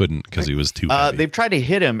him and couldn't because he was too heavy. They've tried to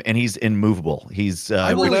hit him, and he's immovable. He's.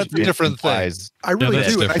 That's a different thing. I really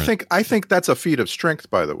do. And I think that's a feat of strength,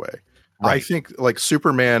 by the way. Right. I think like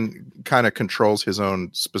Superman kind of controls his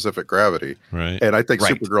own specific gravity, right? And I think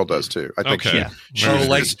Supergirl does too. I think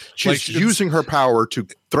she's using her power to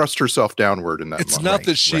thrust herself downward in that. It's not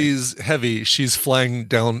that she's heavy; she's flying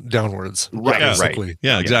downwards. Right. Basically.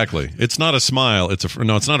 Yeah, exactly. It's not a smile. It's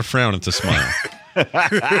not a frown. It's a smile.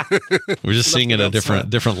 We're just seeing it a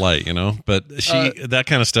different light, But that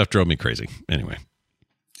kind of stuff drove me crazy. Anyway.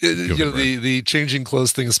 The changing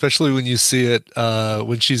clothes thing, especially when you see it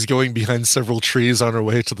when she's going behind several trees on her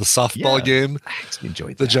way to the softball game. I actually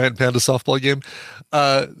enjoyed the giant panda softball game.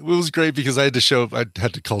 It was great because I had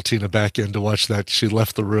to call Tina back in to watch that. She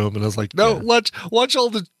left the room, and I was like, "No, watch all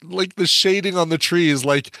the the shading on the trees.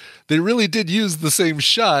 Like they really did use the same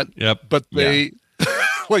shot. Yep, but they."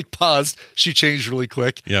 Paused. She changed really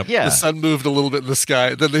quick. Yep. Yeah. The sun moved a little bit in the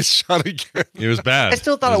sky. Then they shot again. It was bad. I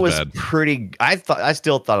still thought it was bad. pretty. I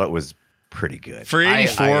still thought it was pretty good for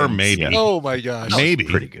 84. Maybe. Oh my gosh. Maybe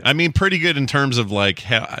pretty good. I mean, pretty good in terms of like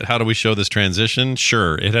how do we show this transition?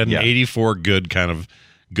 Sure, it had an 84 good kind of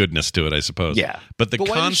goodness to it, I suppose. Yeah. But the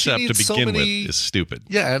concept to begin with is stupid.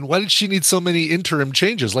 Yeah, and why did she need so many interim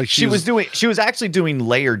changes? Like she was actually doing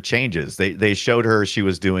layered changes. They showed her she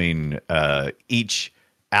was doing each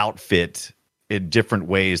outfit in different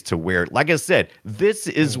ways to wear. Like I said, this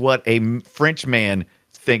is what a French man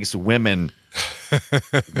thinks women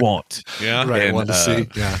want. Yeah, right. And, want to see.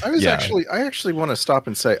 Yeah, I actually want to stop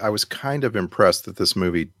and say I was kind of impressed that this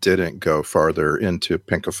movie didn't go farther into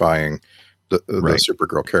pinkifying the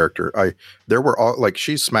Supergirl character. There were all like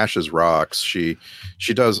she smashes rocks. She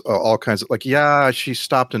does all kinds of she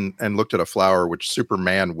stopped and looked at a flower, which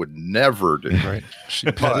Superman would never do. Right.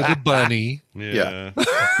 She petted a bunny. Yeah.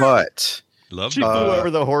 But she flew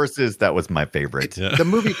over the horses. That was my favorite. The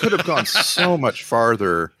movie could have gone so much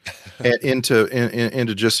farther into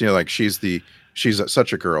just like she's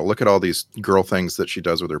such a girl. Look at all these girl things that she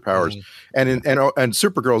does with her powers. And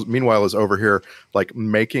Supergirl, meanwhile, is over here like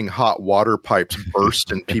making hot water pipes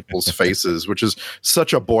burst in people's faces, which is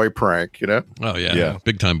such a boy prank, Oh yeah.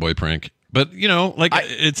 Big time boy prank. But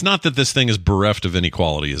it's not that this thing is bereft of any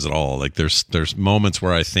qualities at all. Like there's moments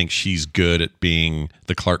where I think she's good at being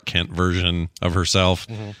the Clark Kent version of herself,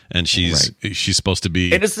 and she's supposed to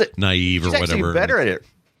be naive or whatever. She's actually better at it.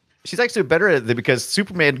 She's actually better at it because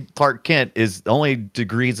Superman Clark Kent is the only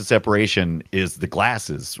degrees of separation is the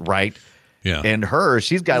glasses, right? Yeah. And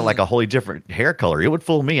she's got like a wholly different hair color. It would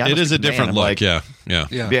fool me. It is a different look. Like, yeah.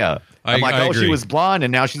 I'm like, I agree. she was blonde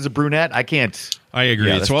and now she's a brunette. I can't. I agree.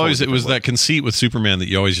 Yeah, it was that conceit with Superman that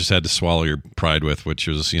you always just had to swallow your pride with, which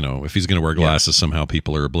was, if he's going to wear glasses, somehow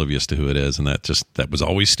people are oblivious to who it is. And that was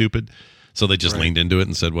always stupid. So they just leaned into it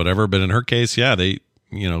and said whatever. But in her case, they,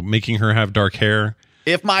 making her have dark hair.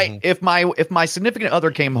 If my significant other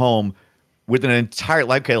came home with an entire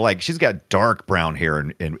like she's got dark brown hair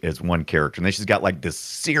in as one character, and then she's got like this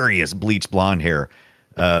serious bleach blonde hair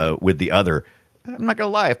with the other. I'm not gonna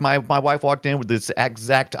lie. If my wife walked in with this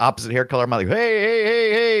exact opposite hair color, I'm like,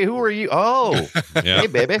 hey, who are you? Oh, Yeah. hey,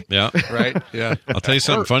 baby. Yeah. Right? Yeah. I'll tell you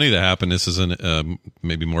something funny that happened. This is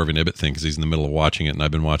maybe more of an Ibbot thing because he's in the middle of watching it, and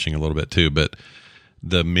I've been watching a little bit too. But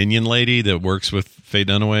the minion lady that works with Faye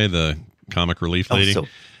Dunaway, the comic relief lady.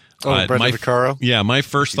 Brenda Vaccaro? Yeah, my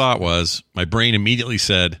first thought was, my brain immediately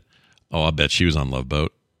said, oh, I bet she was on Love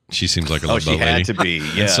Boat. She seems like a Love Boat she had lady. to be.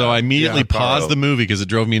 Yeah. And so I immediately paused Vaccaro. the movie because it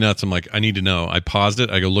drove me nuts. I'm like, I need to know. I paused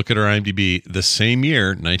it. I go look at her IMDb. The same year,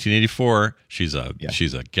 1984, she's a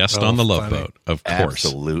guest on the Love Boat, of course.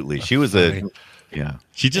 Absolutely. She was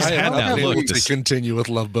She just had that look. To continue with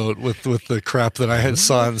Love Boat with the crap that I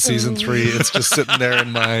saw in season 3. It's just sitting there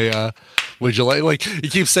in my. Would you like you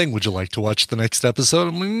keep saying, would you like to watch the next episode?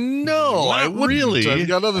 I'm like, no, I wouldn't. Really. I've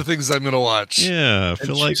got other things I'm going to watch. Yeah, I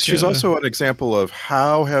feel like she's also an example of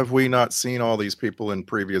how have we not seen all these people in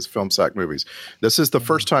previous Film Sack movies. This is the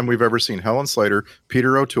first time we've ever seen Helen Slater,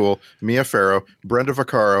 Peter O'Toole, Mia Farrow, Brenda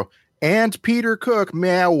Vaccaro, and Peter Cook,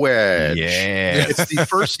 Mawedge. Yeah. It's the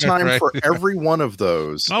first time for every one of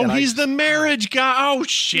those. Oh, And he's the marriage guy. Oh,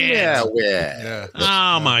 shit. Yeah.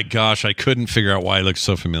 Oh, my gosh. I couldn't figure out why he looked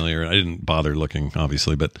so familiar. I didn't bother looking,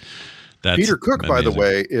 obviously, but that's Peter Cook, by the amazing.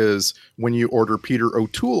 way, is when you order Peter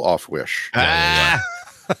O'Toole off Wish.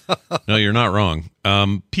 No, you're not wrong.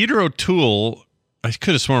 Peter O'Toole, I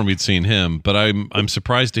could have sworn we'd seen him, but I'm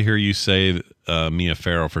surprised to hear you say Mia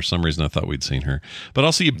Farrow. For some reason, I thought we'd seen her. But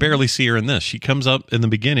also, you barely see her in this. She comes up in the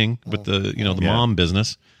beginning with the mom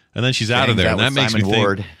business, and then she's out of there. And that makes me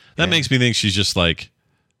think. That makes me think she's just like,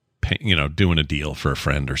 doing a deal for a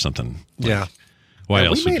friend or something. Yeah. Why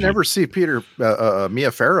else? We may never see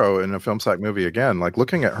Mia Farrow in a Film Sack movie again. Like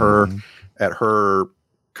looking at her, at her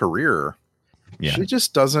career, she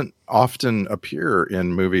just doesn't often appear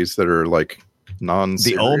in movies that are like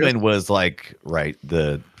non-serious. The Omen was like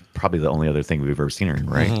probably the only other thing we've ever seen her in,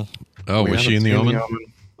 right? Oh, was she in The Omen?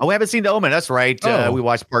 Oh, we haven't seen The Omen. That's right. Oh. We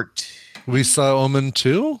watched part 2. We saw Omen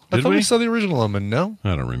 2? I Did thought we? we saw the original Omen, no?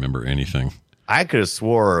 I don't remember anything. I could have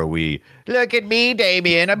swore we look at me,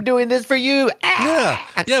 Damien. I'm doing this for you. Yeah,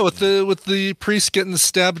 with the priest getting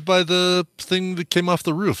stabbed by the thing that came off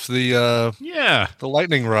the roof, the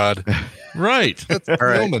lightning rod. Right. That's All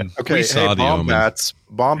right. Omen. Okay, We saw The Omen.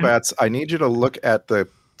 Bombats, I need you to look at the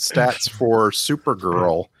stats for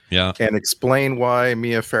Supergirl Yeah. and explain why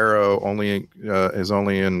Mia Farrow is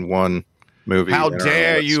only in one movie. How in our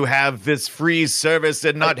dare list. you have this free service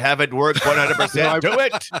and not have it work 100%? Do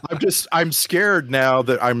it. I'm scared now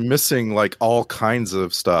that I'm missing like all kinds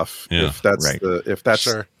of stuff. Yeah. If that's Right.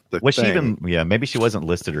 the Was she thing. even? Maybe she wasn't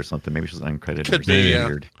listed or something. Maybe she was uncredited. Could or something be, yeah.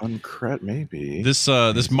 weird. Maybe This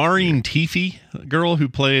Maureen Teefy girl who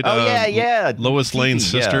played Lois Lane's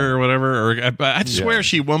sister or whatever, or I swear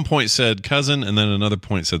she at one point said cousin and then another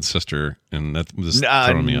point said sister, and that was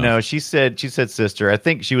throwing me off. No, she said sister. I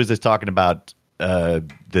think she was just talking about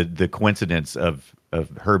the coincidence of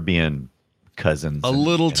her being cousins. A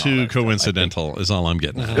little too coincidental is all I'm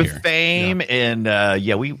getting at The here. fame and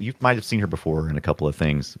you might have seen her before in a couple of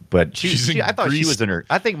things, but I thought she was in her.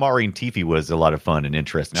 I think Maureen Teefy was a lot of fun and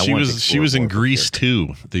interesting. She was in Grease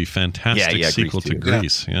too, the fantastic sequel Grease to 2.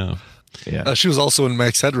 Grease. Yeah. She was also in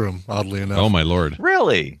Max Headroom, oddly enough. Oh my lord!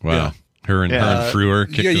 Really? Wow. Yeah. Her and Frewer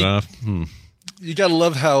kicked it off. You gotta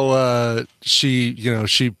love how she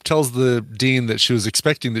tells the dean that she was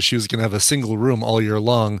expecting that she was gonna have a single room all year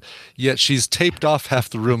long, yet she's taped off half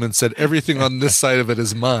the room and said everything on this side of it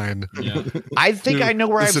is mine. Yeah. I think I know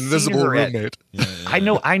where I've invisible seen her roommate.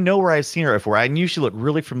 I know where I've seen her before. I knew she looked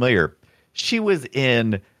really familiar. She was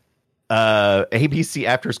in ABC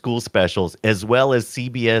after school specials as well as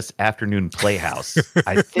CBS afternoon Playhouse.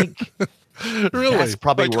 I think. Really? That's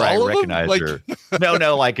probably Like where I all of them? recognize Like- her.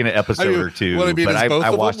 No, like in an episode or two. What I mean but is both I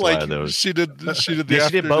of them? watched a lot Like, of those. She did the Yeah, she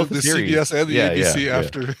after, did both the series. CBS and the ABC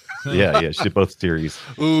after. Yeah, she did both series.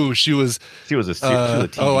 Ooh, she was a I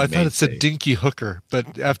thought it said mainstay. Dinky Hooker,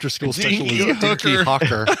 but after school special Dinky was Dinky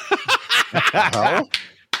Hooker. Hawker.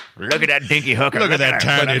 Look at that dinky hooker. Look at that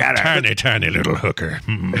her. tiny little hooker.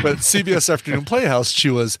 But CBS Afternoon Playhouse, she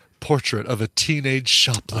was Portrait of a Teenage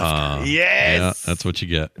Shoplifter. Yes. Yeah, that's what you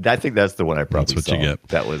get. I think that's the one I probably That's what you saw. get.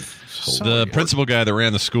 That was The principal guy that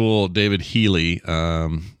ran the school, David Healy,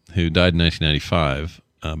 who died in 1995,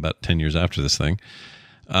 about 10 years after this thing.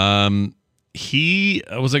 What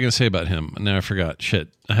was I going to say about him? Now I forgot. Shit.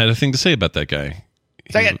 I had a thing to say about that guy.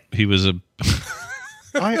 Say it. He was a...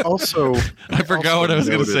 I forgot what I was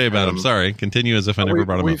going to say about him. Sorry. Continue as if I never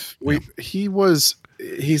brought him up. He always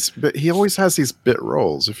has these bit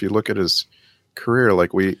roles. If you look at his career,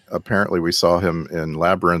 like we saw him in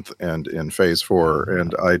Labyrinth and in Phase 4,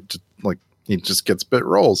 and he just gets bit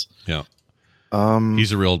roles. Yeah.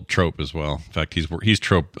 He's a real trope as well. In fact, he's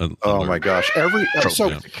trope. Oh my gosh!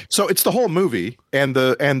 So it's the whole movie, and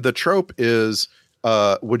the trope is,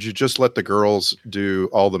 would you just let the girls do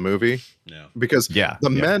all the movie? Yeah. Because the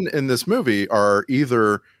men in this movie are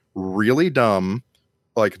either really dumb,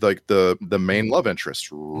 like the main love interest,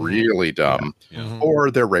 really dumb,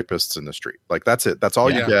 or they're rapists in the street. Like that's it. That's all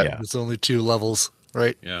you get. Yeah. There's only 2 levels,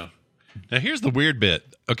 right? Yeah. Now here's the weird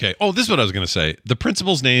bit. Okay. Oh, this is what I was going to say. The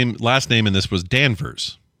principal's last name in this was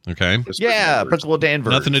Danvers. Okay. Yeah, Principal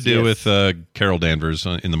Danvers. Nothing to do with Carol Danvers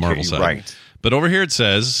in the Marvel side. Right. But over here it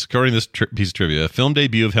says, according to this piece of trivia, film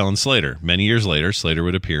debut of Helen Slater. Many years later, Slater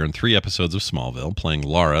would appear in 3 episodes of Smallville, playing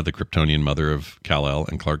Lara, the Kryptonian mother of Kal-El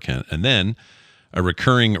and Clark Kent, and then a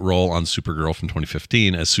recurring role on Supergirl from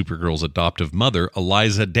 2015 as Supergirl's adoptive mother,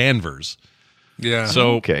 Eliza Danvers. Yeah.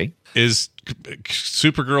 So is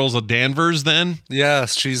Supergirl's a Danvers then?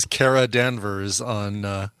 Yes, she's Kara Danvers on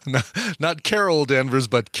not Carol Danvers,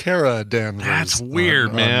 but Kara Danvers. That's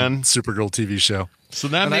weird, man. Supergirl TV show. So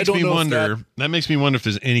that makes me wonder. That makes me wonder if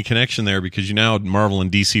there's any connection there, because Marvel and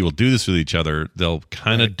DC will do this with each other. They'll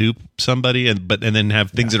kind of dupe somebody and then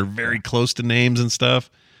have things that are very close to names and stuff.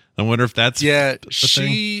 I wonder if that's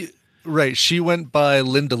she went by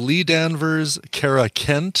Linda Lee Danvers, Kara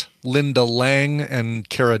Kent, Linda Lang, and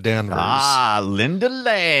Kara Danvers. Linda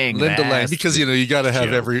Lang. Linda Lang, because you got to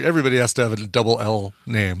have everybody has to have a double L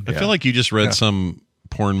name. I feel like you just read some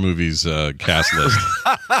porn movies cast list.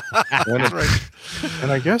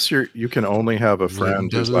 And I guess you can only have a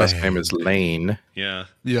friend whose last name is Lane. Yeah.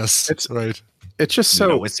 Yes. It's right. It's just so.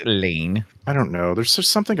 No, it's Lane. I don't know. There's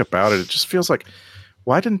just something about it. It just feels like,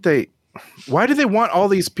 why do they want all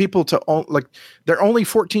these people to there are only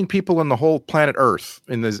 14 people in the whole planet Earth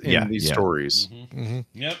in these stories.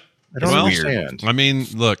 Yep. I don't understand. I mean,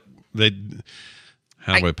 look,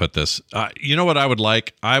 how do I put this? You know what I would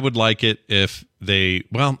like? I would like it if I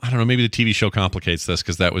don't know, maybe the TV show complicates this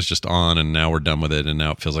because that was just on and now we're done with it and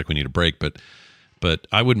now it feels like we need a break. But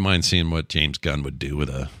I wouldn't mind seeing what James Gunn would do with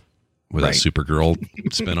a Supergirl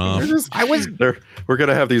spinoff. We're going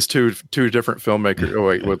to have these two different filmmakers. Oh,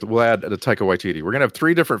 wait, we'll add the Taika Waititi. We're going to have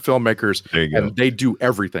 3 different filmmakers, and they do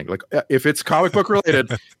everything. Like if it's comic book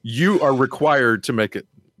related, you are required to make it.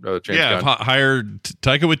 James Gunn. Hire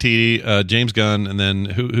Taika Waititi, James Gunn, and then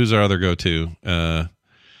who's our other go-to?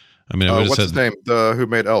 What's his name? Who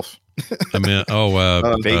made Elf? John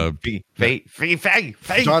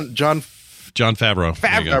Favreau.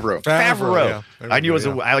 Favreau. Yeah. I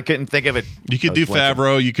knew I couldn't think of it. You could do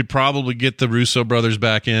Favreau. You could probably get the Russo brothers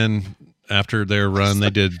back in after their run. They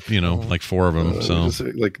did, like 4 of them. So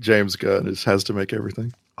like James Gunn has to make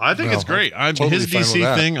everything. I think it's great. His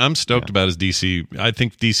DC thing, I'm stoked about his DC. I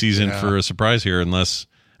think DC's in for a surprise here, unless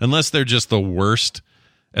they're just the worst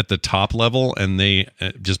at the top level and they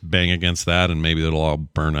just bang against that, and maybe it'll all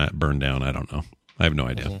burn down. I don't know. I have no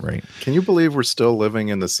idea. Right? Can you believe we're still living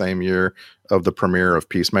in the same year of the premiere of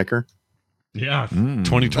Peacemaker? Yeah,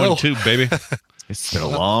 2022, baby. It's been a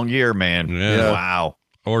long year, man. Yeah. Wow.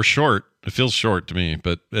 Or short. It feels short to me,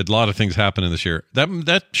 but a lot of things happen in this year.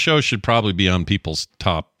 That show should probably be on people's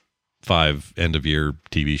top 5 end of year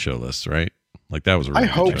TV show lists, right? Like that was a really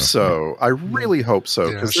good hope show. So. I really hope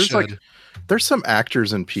so, because there's some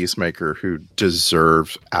actors in Peacemaker who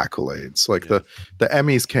deserve accolades. Like the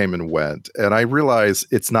Emmys came and went, and I realize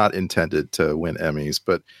it's not intended to win Emmys,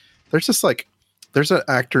 but there's an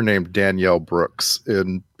actor named Danielle Brooks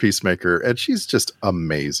in Peacemaker, and she's just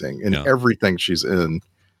amazing in everything she's in.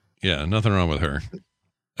 Yeah, nothing wrong with her.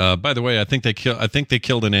 By the way, I think they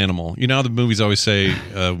killed an animal. You know how the movies always say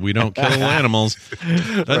we don't kill animals.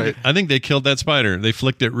 Right. I think they killed that spider. They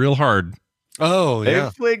flicked it real hard. Oh yeah, they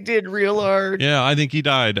flicked it real hard. Yeah, I think he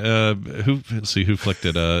died. Let's see who flicked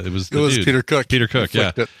it. It was dude. Peter Cook. Peter Cook.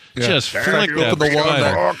 Yeah. Just flicked open the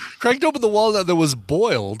walnut. Cracked open the walnut that was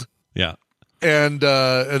boiled. Yeah. And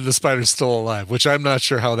the spider's still alive, which I'm not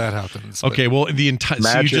sure how that happens. Okay, well, the entire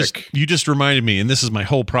you just reminded me, and this is my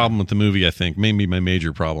whole problem with the movie. I think maybe my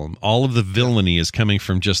major problem. All of the villainy is coming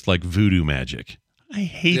from just like voodoo magic. I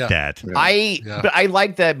hate that. Yeah. But I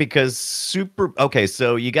like that because Okay,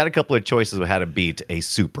 so you got a couple of choices of how to beat a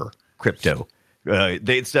super crypto.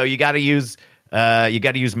 So you got to use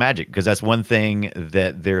magic, because that's one thing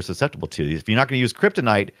that they're susceptible to. If you're not going to use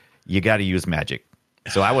kryptonite, you got to use magic.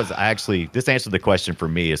 So this answered the question for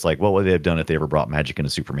me. It's like, what would they have done if they ever brought magic into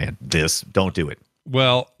Superman? Don't do it.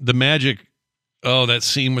 Well, the magic, Oh, that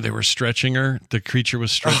scene where they were stretching her. The creature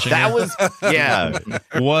was stretching That her. was, yeah.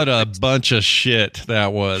 What a bunch of shit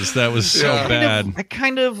that was. That was so bad. I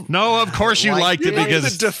kind of. No, of course you liked it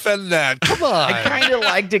because defend that. Come on. I kind of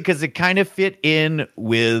liked it because it kind of fit in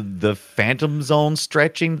with the Phantom Zone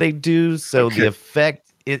stretching they do. So the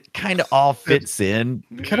effect, it kind of all fits in.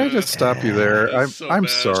 Can I just stop you there? I'm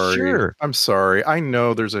sorry. Sure. I'm sorry. I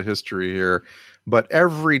know there's a history here, but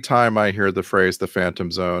every time I hear the phrase "the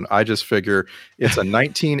Phantom Zone," I just figure it's a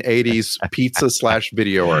 1980s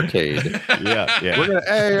pizza/video arcade. Yeah.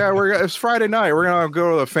 It's Friday night. We're gonna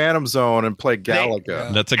go to the Phantom Zone and play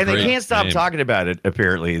Galaga. That's a And great they can't stop name. talking about it.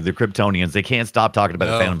 Apparently, the Kryptonians, they can't stop talking about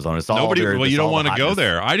the Phantom Zone. It's all Nobody. there. Well, It's you don't all want to go hotness.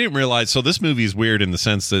 there. I didn't realize. So this movie is weird in the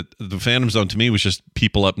sense that the Phantom Zone to me was just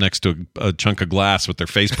people up next to a chunk of glass with their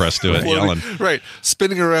face pressed to it, yelling. Right.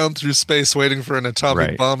 Spinning around through space waiting for an atomic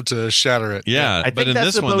Right. bomb to shatter it. Yeah, I but think in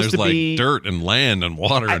that's this one, supposed there's to like be- dirt and land and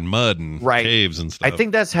water and mud and Right. caves and stuff. I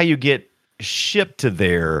think that's how you get shipped to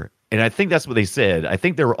there. And I think that's what they said. I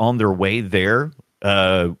think they were on their way there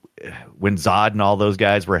when Zod and all those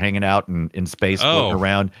guys were hanging out in space floating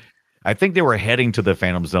around. I think they were heading to the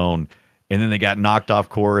Phantom Zone, and then they got knocked off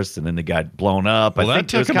course, and then they got blown up. Well, I that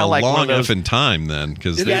think it was took him kinda a like one long of those- effing time then,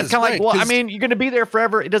 because Yeah, it's kind of like, well, I mean, you're going to be there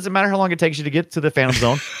forever. It doesn't matter how long it takes you to get to the Phantom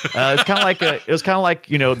Zone. It's kind of like it was kind of like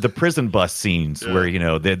the prison bus scenes where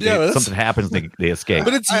something happens, they escape.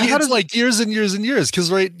 But it's like years and years and years because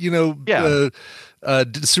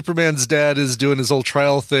Superman's dad is doing his old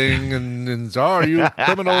trial thing and you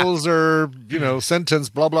criminals are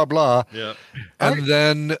sentenced, blah blah blah. Yeah. And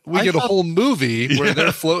then we get a whole movie where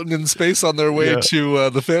they're floating in space on their way to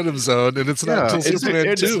the Phantom Zone, and it's not until Superman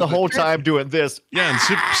it's 2. the whole time doing this. Yeah, and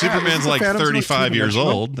Superman's like Phantom Zone 35 years two-dimensional?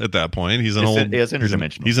 old at that point. He's an It's- old. it's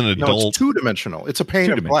interdimensional. He's an No, adult. it's two-dimensional. It's a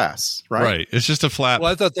pane of glass, right? Right. It's just a flat.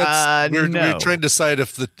 Well, I thought that's we're no. trying to decide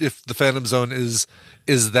if the Phantom Zone is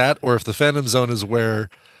that, or if the Phantom Zone is where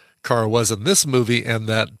Kara was in this movie, and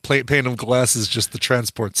that pane of glass is just the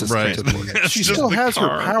transport system. Right. To the, She still has her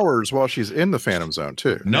powers while she's in the Phantom Zone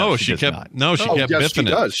too. No, she she does kept. not. No, she kept yes, she biffing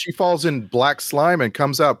it. does. She falls in black slime and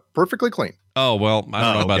comes out perfectly clean. Oh well, I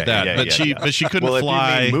don't know about okay. that, Yeah, but yeah, she yeah. but she couldn't Well,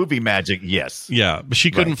 fly. if you mean movie magic, yes. Yeah, but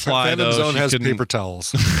she couldn't fly Phantom though. Zone She has couldn't- paper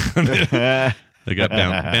towels. They got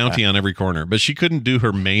bounty on every corner, but she couldn't do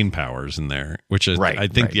her main powers in there, which is, Right, I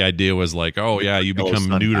think right. the idea was like, oh yeah, you become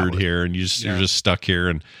sun neutered powers. here and you're just stuck here.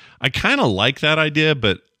 And I kind of like that idea,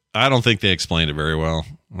 but I don't think they explained it very well.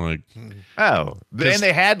 Like, Oh, then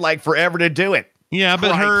they had like forever to do it. yeah,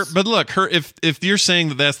 but Christ. look, if you're saying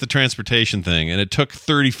that that's the transportation thing, and it took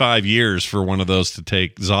 35 years for one of those to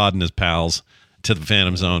take Zod and his pals to the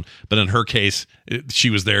Phantom Zone, but in her case, she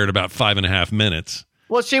was there in about 5.5 minutes.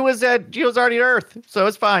 Well, she was already at Earth, so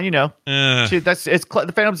it's fine.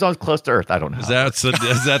 The Phantom Zone's close to Earth. I don't know. Is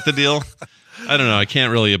that the deal? I don't know. I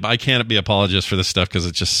can't be apologist for this stuff because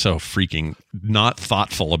it's just so freaking not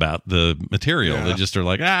thoughtful about the material. Yeah. They just are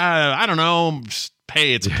like, I don't know. Just,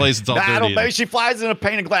 hey, it's a place that's all dirty. I don't. Maybe she flies in a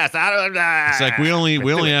pane of glass. I don't. It's like we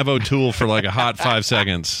only have O'Toole for like a hot 5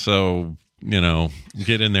 seconds. So get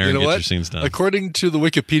in there and get your scenes done. According to the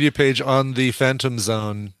Wikipedia page on the Phantom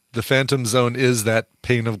Zone is that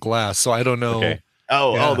pane of glass. So I don't know. Okay.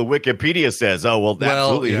 Oh, the Wikipedia says. Oh, well,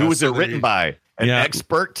 absolutely. yeah, Who was so it written by? An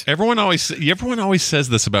expert? Everyone always says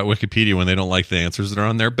this about Wikipedia when they don't like the answers that are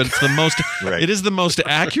on there, but it's the most Right. it is the most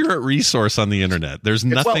accurate resource on the internet. There's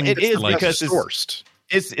nothing it is like because Sourced.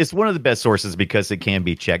 It's one of the best sources because it can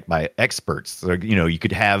be checked by experts. So, you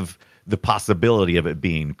could have the possibility of it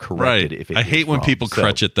being corrected. right. If it I is hate when wrong. people So-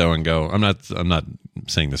 crutch it though and go, I'm not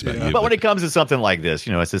saying this about you. But when it comes to something like this,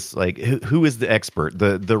 it's just like who is the expert?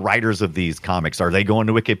 The writers of these comics, are they going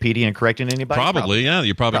to Wikipedia and correcting anybody? probably, yeah.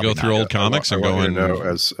 You probably go through old comics and I go want in. you to know,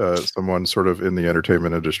 as someone sort of in the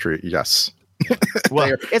entertainment industry, yes.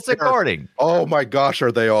 Well, it's according. Oh my gosh,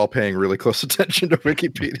 are they all paying really close attention to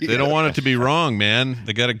Wikipedia? They don't want it to be wrong, man.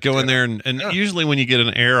 They got to go in there and usually when you get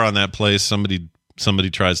an error on that place, somebody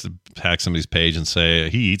tries to hack somebody's page and say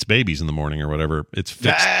he eats babies in the morning or whatever. It's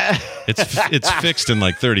fixed. it's fixed in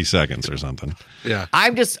like 30 seconds or something. Yeah.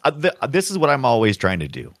 I'm just this is what I'm always trying to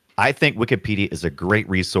do. I think Wikipedia is a great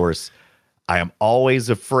resource. I am always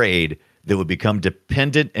afraid that we become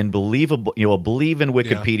dependent and believe in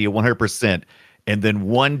Wikipedia 100%, and then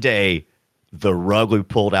one day the rug will be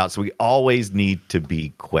pulled out. So we always need to be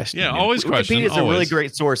questioning. Yeah, always question, Wikipedia is a really always.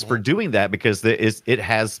 great source for doing that because it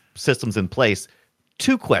has systems in place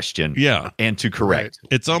to question and to correct.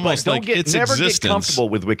 It's almost But like its never existence. get comfortable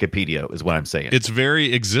with Wikipedia is what I'm saying. Its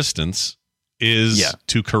very existence is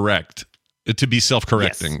to correct, to be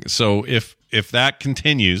self-correcting. Yes. So if that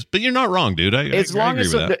continues, but you're not wrong, dude. I agree with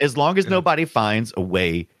that. As long as nobody finds a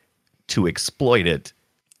way to exploit it,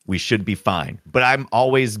 we should be fine. But I'm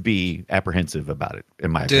always be apprehensive about it,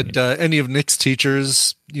 in my opinion. Did any of Nick's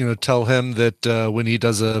teachers, tell him that when he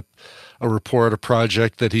does a report, a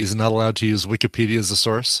project, that he's not allowed to use Wikipedia as a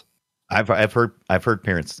source? I've heard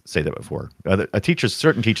parents say that before.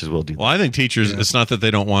 Certain teachers will do that. Well, I think teachers, it's not that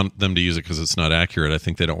they don't want them to use it because it's not accurate. I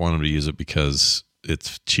think they don't want them to use it because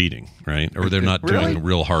it's cheating, right? Or they're not doing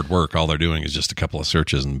real hard work. All they're doing is just a couple of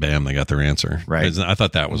searches and bam, they got their answer. Right. I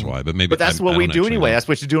thought that was why, but maybe. But that's what we do anyway. Know. That's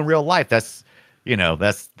what you do in real life. That's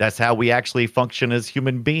how we actually function as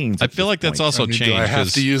human beings. I feel like that's also changed. Do I have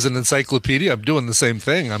to use an encyclopedia? I'm doing the same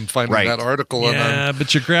thing. I'm finding that article. Yeah,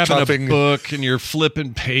 but you're grabbing a book and you're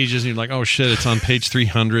flipping pages and you're like, oh shit, it's on page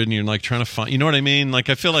 300, and you're like trying to find. You know what I mean? Like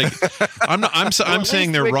I feel like I'm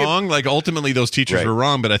saying they're wrong. Like ultimately, those teachers were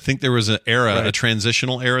wrong, but I think there was an era, a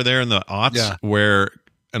transitional era there in the aughts where,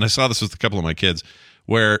 and I saw this with a couple of my kids,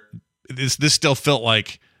 where this still felt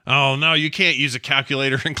like, oh no, you can't use a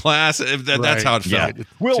calculator in class. That's how it felt. Yeah.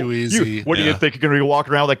 Well, too easy. What do you think? You're going to be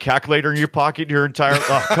walking around with a calculator in your pocket your entire?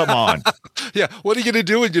 Oh, come on. Yeah. What are you going to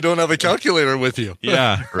do when you don't have a calculator with you?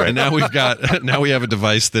 Yeah. Right. And now we have a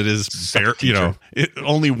device that is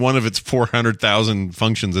only one of its 400,000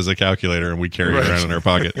 functions as a calculator, and we carry it around in our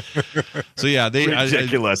pocket. So yeah,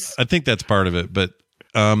 ridiculous. I think that's part of it, but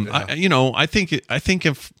I think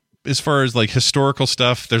if. As far as like historical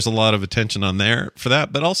stuff, there's a lot of attention on there for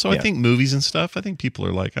that. But also, I think movies and stuff, I think people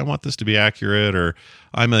are like, I want this to be accurate, or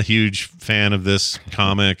I'm a huge fan of this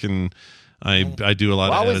comic and I do a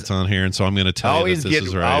lot of edits on here. And so I'm going to tell you that this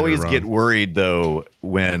is right. I always get worried, though,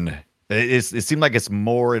 when it seems like it's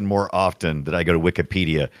more and more often that I go to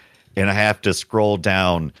Wikipedia and I have to scroll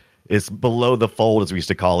down. It's below the fold, as we used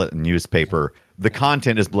to call it in newspaper. The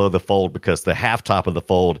content is below the fold because the half top of the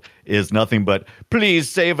fold is nothing but, please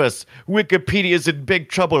save us. Wikipedia is in big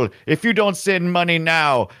trouble. If you don't send money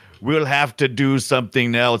now, we'll have to do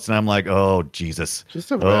something else. And I'm like, oh, Jesus. Just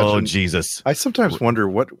imagine, oh, Jesus. I sometimes wonder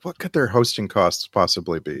what could their hosting costs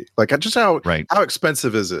possibly be? Like, just how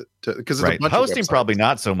expensive is it? Because hosting probably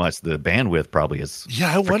not so much. The bandwidth probably is.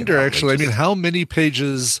 Yeah, I wonder, actually. I mean, how many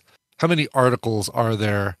pages, how many articles are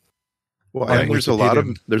there? Well, there's a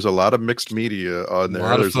lot of mixed media on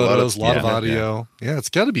there. There's photos, a lot of audio. Yeah, it's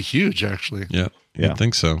got to be huge, actually. Yeah, I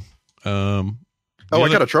think so. I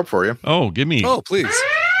got a trope for you. Oh, give me. Oh, please.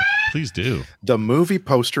 Please do. The movie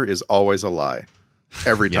poster is always a lie.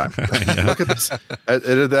 Every time. Look at this.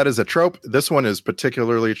 That is a trope. This one is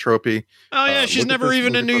particularly tropey. Oh, yeah. She's never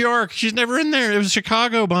even in New York. She's never in there. It was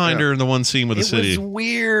Chicago behind her in the one scene with the city. It was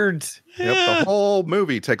weird. Yep, the whole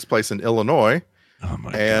movie takes place in Illinois. Oh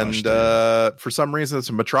my gosh, for some reason it's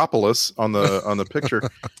a metropolis on the picture.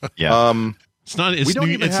 It's not.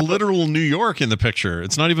 It's literal New York in the picture.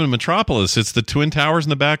 It's not even a metropolis. It's the Twin Towers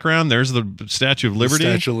in the background. There's the Statue of Liberty.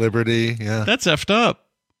 Statue of Liberty. Yeah, that's effed up.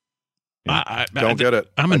 I don't get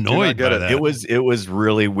it. I'm annoyed by that. It was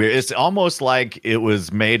really weird. It's almost like it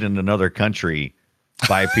was made in another country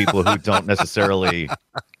by people who don't necessarily.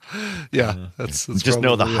 Yeah, that's just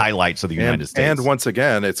know the highlights of the United States. And once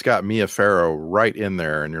again, it's got Mia Farrow right in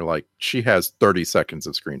there, and you're like, she has 30 seconds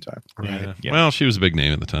of screen time. Right. Yeah. Well, she was a big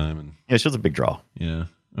name at the time, and she was a big draw. Yeah,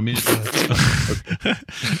 I mean,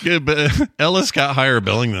 good, but Ellis got higher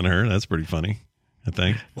billing than her. That's pretty funny, I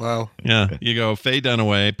think. Wow. Yeah, you go Faye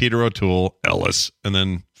Dunaway, Peter O'Toole, Ellis, and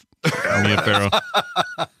then Mia Farrow.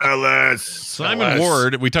 Ellis. Simon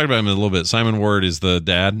Ward, we talked about him a little bit. Simon Ward is the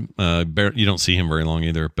dad. You don't see him very long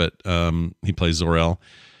either, but he plays Zor-El.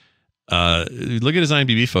 Look at his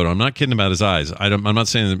IMDb photo. I'm not kidding about his eyes. I'm not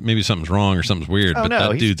saying that maybe something's wrong or something's weird, but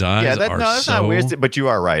that dude's eyes are that's not weird. But you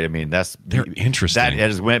are right. I mean, they're interesting. That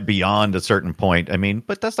has went beyond a certain point. I mean,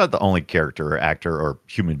 but that's not the only character or actor or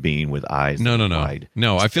human being with eyes. No.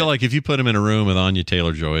 I feel like if you put him in a room with Anya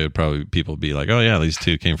Taylor-Joy, people would be like, oh yeah, these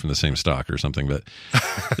two came from the same stock or something. But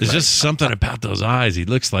there's just something about those eyes. He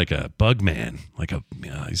looks like a bug man.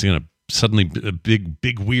 He's gonna suddenly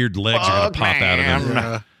big weird legs are gonna pop out of him.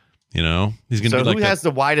 Yeah. You know, he's going to be like. Who has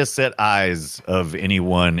the widest set eyes of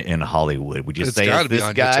anyone in Hollywood? Would you say it's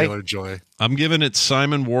this guy? Taylor-Joy. I'm giving it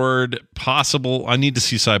Simon Ward. Possible. I need to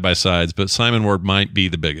see side by sides, but Simon Ward might be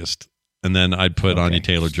the biggest. And then I'd put Anya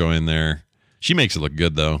Taylor-Joy in there. She makes it look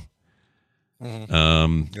good though.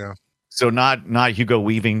 Yeah. So not Hugo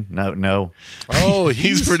Weaving. No. Oh,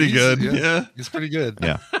 he's pretty good. Yeah, he's pretty good.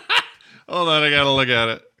 Yeah. Hold on, I gotta look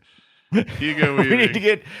at it. Hugo Weaving.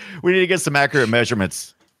 we need to get some accurate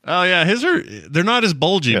measurements. Oh yeah, they're not as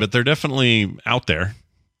bulgy, but they're definitely out there.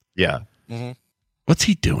 Yeah. Mm-hmm. What's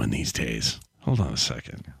he doing these days? Hold on a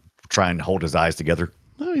second. Trying to hold his eyes together.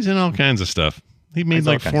 No, he's in all kinds of stuff. He made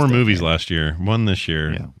like 4 movies last year, 1 this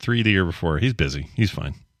year, 3 the year before. He's busy. He's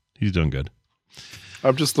fine. He's doing good.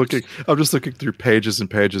 I'm just looking through pages and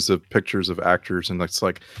pages of pictures of actors, and it's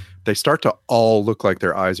like they start to all look like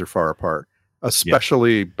their eyes are far apart.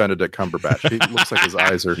 Especially Benedict Cumberbatch. He looks like his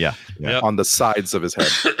eyes are on the sides of his head.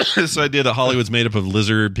 This idea that Hollywood's made up of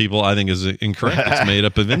lizard people, I think, is incorrect. It's made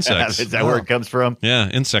up of insects. Is that where it comes from?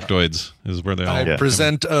 Yeah, insectoids is where they all. I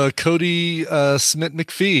present Cody Smith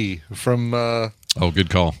McPhee from. Oh,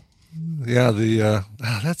 good call. Yeah,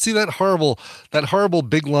 let's see that horrible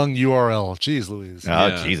big lung URL. Jeez Louise.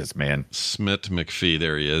 Oh, Jesus, man. Smith McPhee,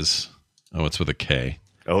 there he is. Oh, it's with a K.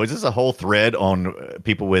 Oh, is this a whole thread on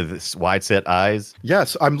people with wide set eyes?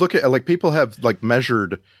 Yes, I'm looking at like people have like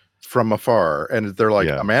measured from afar, and they're like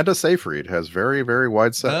Amanda Seyfried has very, very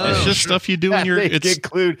wide set eyes. It's just stuff you do in your.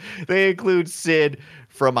 They include Sid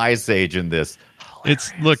from Ice Age in this.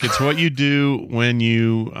 It's what you do when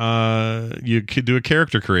you could do a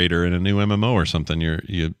character creator in a new MMO or something.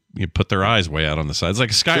 You put their eyes way out on the sides,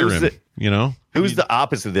 like Skyrim. Who's the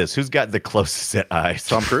opposite of this? Who's got the closest set eyes?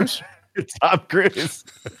 Tom Cruise. Tom Cruise.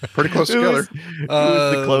 Pretty close together. Who's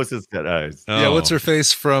the closest set eyes? Yeah, what's her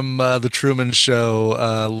face from the Truman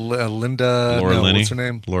Show? Linda. Laura Linney. What's her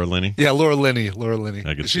name? Laura Linney. Yeah, Laura Linney.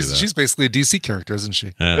 I could see that. She's basically a DC character, isn't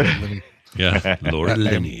she? Yeah, Laura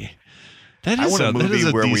Linney. I want a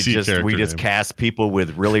movie where we just cast people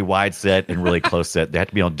with really wide set and really close set. They have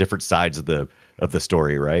to be on different sides of the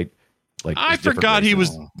story, right? Like I forgot he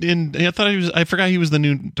was in. I forgot he was the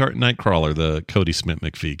new Nightcrawler, the Cody Smith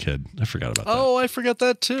McPhee kid. I forgot about that. Oh, I forgot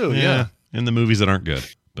that too. Yeah, in the movies that aren't good,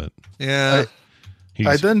 but yeah.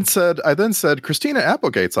 I then said Christina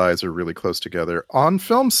Applegate's eyes are really close together on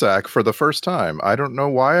Film Sack for the first time. I don't know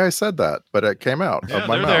why I said that, but it came out of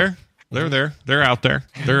my mouth. They're there. They're out there.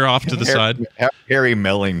 They're off to the side. Harry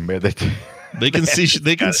Melling. They can see.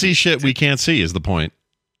 They can see shit we can't see. Is the point?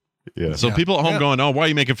 Yeah. So people at home going, "Oh, why are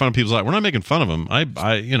you making fun of people's eyes?" We're not making fun of them.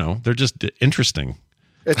 They're just interesting.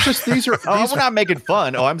 It's just these are. We're not making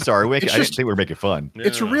fun. Oh, I'm sorry. I didn't think we're making fun.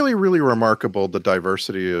 It's really, really remarkable the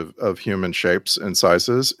diversity of human shapes and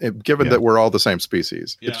sizes, given that we're all the same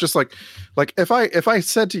species. Yeah. It's just like if I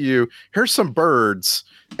said to you, "Here's some birds,"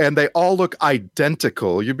 and they all look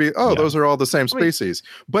identical, you'd be, those are all the same species.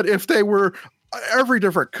 But if they were every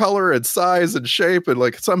different color and size and shape, and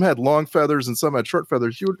like some had long feathers and some had short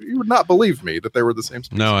feathers, you would not believe me that they were the same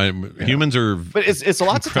species. No, humans are. But it's a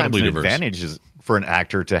lot of times an diverse. advantage for an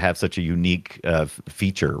actor to have such a unique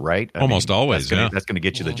feature, right? Almost always, that's going to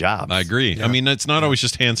get you the job. I agree. Yeah. I mean, it's not always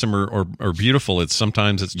just handsome or beautiful.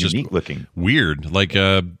 Sometimes it's just unique looking, weird. Like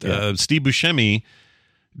Steve Buscemi.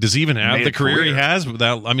 Does he even have the career he has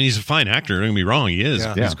without? I mean, he's a fine actor. Don't get me wrong, he is.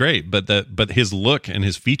 Yeah. He's great, but his look and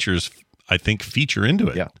his features, I think, feature into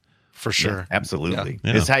it. Yeah, for sure. Yeah, absolutely.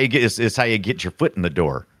 Yeah. It's how you get your foot in the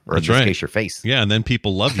door, or in this case, your face. Yeah, and then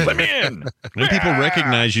people love you. Then people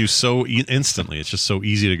recognize you so instantly. It's just so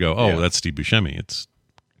easy to go, "Oh, that's Steve Buscemi." It's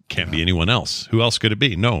can't be anyone else. Who else could it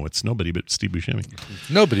be? No, it's nobody but Steve Buscemi.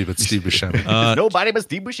 Nobody but Steve Buscemi. Nobody but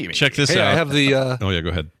Steve Buscemi. Check this out. I have the. Oh yeah, go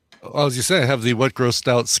ahead. As you say, I have the what grossed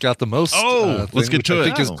out Scott the most. Thing, let's get to it. I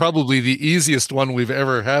think is probably the easiest one we've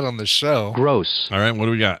ever had on the show. Gross. All right, what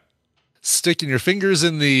do we got? Sticking your fingers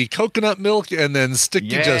in the coconut milk and then just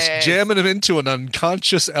jamming them into an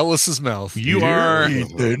unconscious Ellis's mouth. You are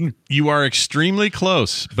extremely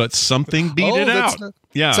close, but something beat it out.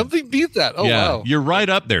 Something beat that. Oh wow, you're right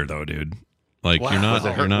up there though, dude. Like you're not.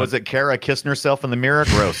 Was it Kara kissing herself in the mirror?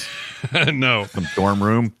 Gross. No. Some dorm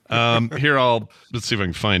room. Here, let's see if I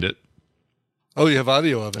can find it. Oh, you have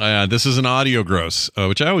audio of it. This is an audio gross,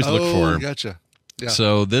 which I always look for. Gotcha. Yeah.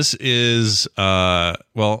 So this is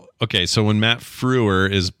okay. So when Matt Frewer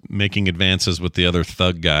is making advances with the other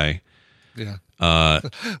thug guy,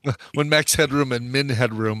 when Max Headroom and Min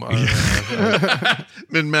Headroom are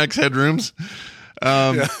Min Max Headrooms.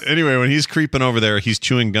 Anyway, when he's creeping over there, he's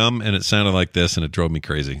chewing gum, and it sounded like this, and it drove me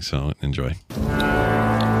crazy. So enjoy.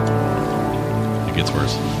 It gets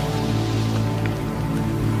worse.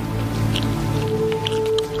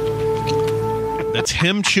 That's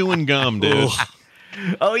him chewing gum, dude.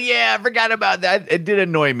 Oh yeah, I forgot about that. It did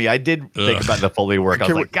annoy me. I did think about the Foley work. I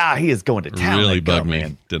was like, God, he is going to town. Really bugged me.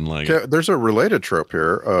 Man. Didn't like it. There's a related trope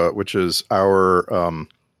here, which is our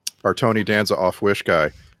Tony Danza off Wish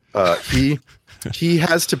guy. He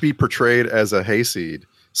has to be portrayed as a hayseed,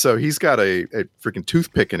 so he's got a freaking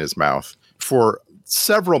toothpick in his mouth for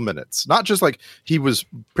several minutes. Not just like he was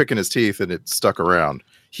picking his teeth and it stuck around.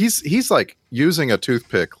 He's like using a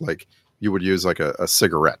toothpick like you would use like a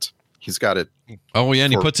cigarette. He's got it. Oh yeah,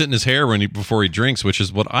 and he puts it in his hair before he drinks, which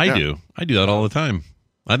is what I do. I do that all the time.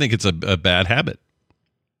 I think it's a bad habit.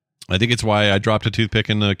 I think it's why I dropped a toothpick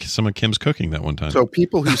in some of Kim's cooking that one time. So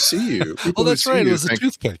people who see you, Oh, that's right. It was a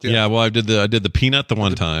toothpick. Yeah, well, I did the peanut the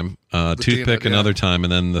one time, toothpick peanut, another time,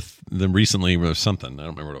 and then the recently was something. I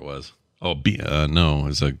don't remember what it was. Oh, no, it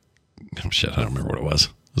was I don't remember what it was.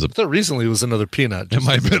 I thought recently it was another peanut. It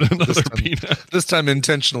might have been another peanut. This time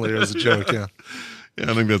intentionally as a joke, yeah. Yeah,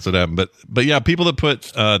 I think that's what happened. But yeah, people that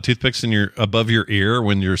put toothpicks above your ear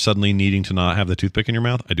when you're suddenly needing to not have the toothpick in your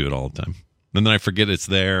mouth, I do it all the time. And then I forget it's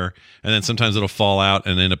there, and then sometimes it'll fall out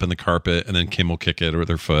and end up in the carpet, and then Kim will kick it with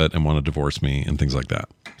her foot and want to divorce me and things like that.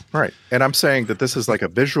 Right. And I'm saying that this is like a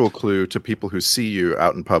visual clue to people who see you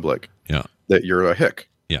out in public. Yeah. That you're a hick.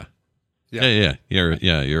 Yeah. Yeah.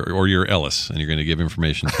 You're Ellis, and you're going to give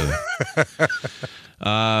information to.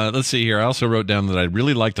 Let's see here. I also wrote down that I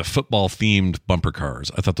really like the football themed bumper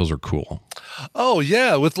cars. I thought those were cool. Oh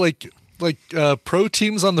yeah, with like pro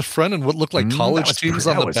teams on the front and what looked like college teams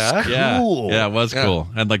on the back. Yeah, cool. Yeah, it was cool.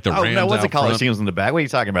 Had like the Rams. That wasn't out college front. teams in the back. What are you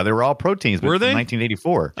talking about? They were all pro teams. Were they? From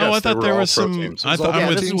 1984. Oh, I thought there was some. I thought I'm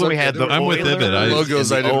with. This is where we had the I'm with Ibit.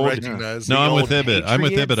 Logos I didn't recognize. No, I'm with Ibit. I'm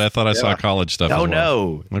with Ibit. I thought I saw college stuff. Oh as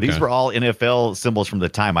well. no, these were all NFL symbols from the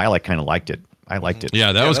time. I kind of liked it. I liked it.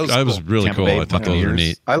 Yeah, that was cool. really Tampa cool. Bay I thought those were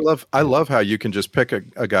neat. I love how you can just pick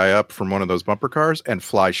a guy up from one of those bumper cars and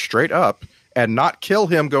fly straight up and not kill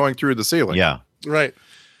him going through the ceiling. Yeah. Right.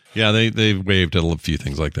 Yeah, they waved a few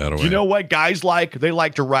things like that away. You know what guys like? They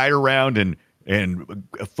like to ride around in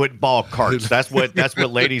football carts. That's what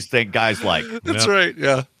ladies think guys like. That's right.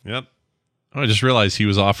 Yeah. Yep. I just realized he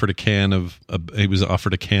was offered a canned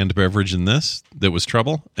beverage in this that was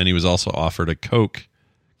Trouble, and he was also offered a Coke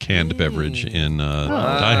canned beverage in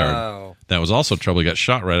Die Hard. That was also Trouble. He got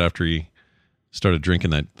shot right after he started drinking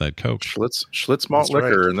that Coke. Schlitz malt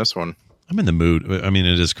liquor in this one. I'm in the mood. I mean,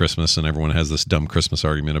 it is Christmas, and everyone has this dumb Christmas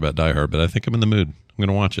argument about Die Hard, but I think I'm in the mood. I'm going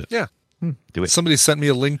to watch it. Yeah. Do it. Somebody sent me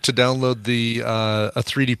a link to download the a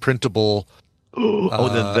 3D printable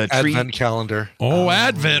the Advent calendar. Oh,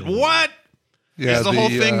 Advent. What? Yeah, is the whole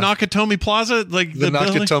thing Nakatomi Plaza? Like the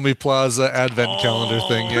building? Nakatomi Plaza Advent calendar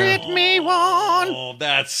thing. Yeah. Print me one. Oh,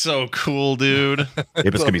 that's so cool, dude.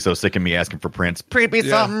 Ibit's gonna be so sick of me asking for prints. Print me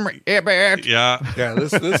something, Ibit. Yeah. Yeah,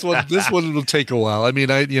 this one will take a while. I mean,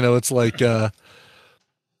 it's like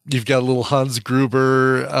you've got a little Hans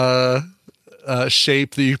Gruber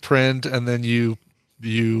shape that you print, and then you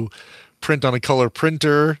print on a color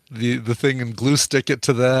printer the thing and glue stick it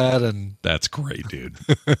to that, and that's great, dude.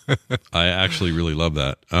 I actually really love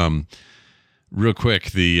that. Real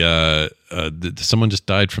quick, someone just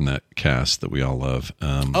died from that cast that we all love.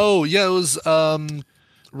 Oh yeah, it was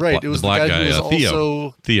right. It was the black guy, who was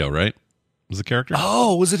also Theo, right? Was the character?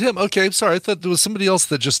 Oh, was it him? Okay, sorry. I thought there was somebody else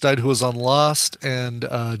that just died who was on Lost and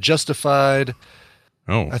Justified.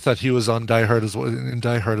 Oh, I thought he was on Die Hard as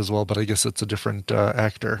well, but I guess it's a different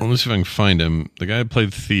actor. Well, let me see if I can find him. The guy who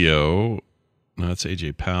played Theo. No, that's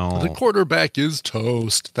AJ Powell. The quarterback is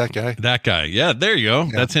toast. That guy. That guy. Yeah, there you go.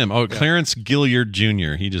 Yeah. That's him. Oh, Clarence Gilliard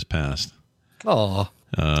Jr. He just passed. Oh.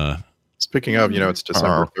 Speaking of, it's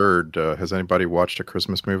December 3rd. Has anybody watched a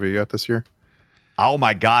Christmas movie yet this year? Oh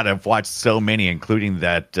my God, I've watched so many, including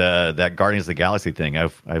that Guardians of the Galaxy thing.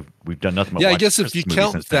 We've done nothing but I watch guess if Christmas you movies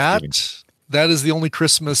count since that, Thanksgiving. that is the only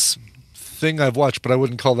Christmas thing I've watched, but I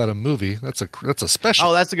wouldn't call that a movie. That's a special.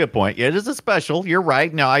 Oh, that's a good point. Yeah, it is a special. You're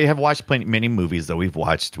right. Now I have watched many movies though. We've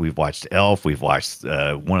watched Elf. We've watched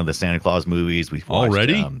one of the Santa Claus movies. We've watched,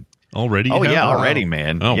 already. Already? Oh yeah, already,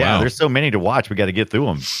 man. Oh yeah, wow. There's so many to watch. We got to get through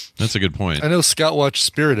them. That's a good point. I know Scott watched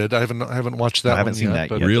Spirited. I haven't watched that. I haven't one seen yet, that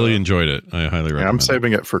but yet. Really enjoyed it. I highly recommend. I'm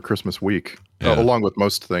saving it for Christmas week, Yeah. along with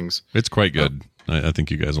most things. It's quite good. I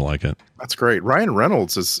think you guys will like it. That's great. Ryan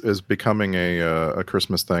Reynolds is becoming a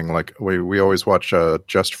Christmas thing. Like we always watch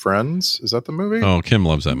Just Friends. Is that the movie? Oh, Kim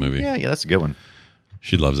loves that movie. Yeah, that's a good one.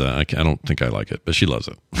 She loves that. I don't think I like it, but she loves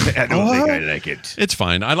it. I don't think I like it. It's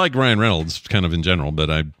fine. I like Ryan Reynolds kind of in general, but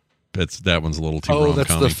that one's a little too Oh, that's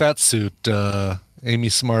rom-com-y. the fat suit. Amy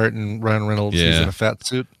Smart and Ryan Reynolds. Yeah. He's in a fat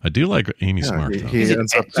suit. I do like Amy Smart, though. He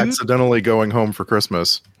ends up accidentally going home for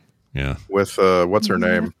Christmas Yeah. with what's her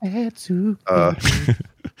name?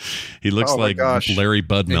 He looks Oh my like gosh. Larry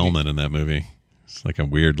Bud Melman in that movie. It's like a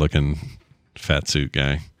weird looking fat suit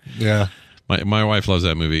guy. Yeah. My wife loves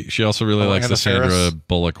that movie. She also really likes Anna the Sandra Faris?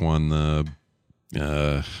 Bullock one.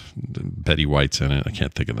 The Betty White's in it. I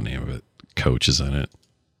can't think of the name of it. Coach is in it.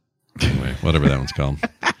 Anyway, whatever that one's called.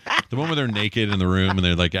 The one where they're naked in the room and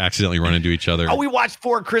they like accidentally run into each other. Oh, we watched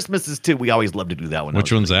Four Christmases too. We always love to do that one.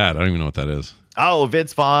 Which one's that? I don't even know what that is. Oh,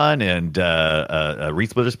 Vince Vaughn and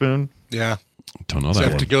Reese Witherspoon. Yeah. Don't know So you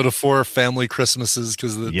that have one. to go to 4 family Christmases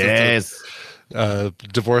because the Yes,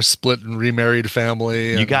 divorce, split, and remarried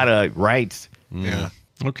family. you and- gotta right. Yeah.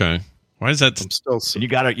 Okay. Why is that? I'm still And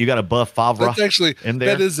you got a buff Favre That's actually in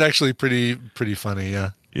there. that is actually pretty funny.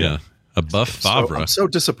 Yeah. Yeah. A buff Favre. I'm so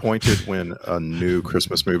disappointed when a new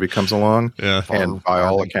Christmas movie comes along. Yeah. And by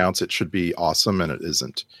all accounts, it should be awesome, and it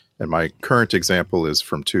isn't. And my current example is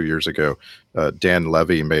from 2 years ago. Dan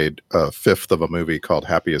Levy made a fifth of a movie called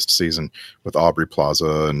Happiest Season with Aubrey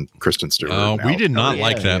Plaza and Kristen Stewart. Oh, we did not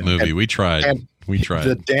like that movie. We tried. We tried.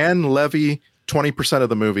 The Dan Levy 20% of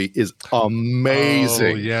the movie is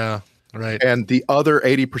amazing. Oh, yeah. Right. And the other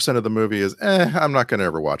 80% of the movie is, I'm not going to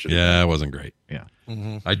ever watch it. Yeah, it wasn't great. Yeah.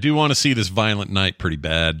 Mm-hmm. I do want to see this Violent Night pretty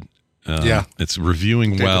bad. Yeah. It's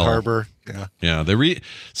reviewing David well. Harbour. Yeah. Yeah.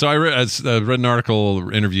 So I read an article,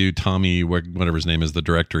 interviewed Tommy, whatever his name is, the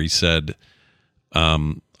director. He said,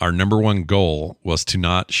 our number one goal was to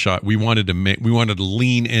not shot. We wanted to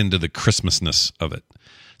lean into the Christmasness of it.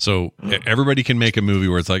 So everybody can make a movie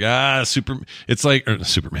where it's like, Superman. It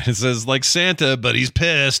says like Santa, but he's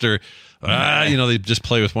pissed, or they just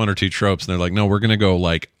play with one or two tropes, and they're like, no, we're gonna go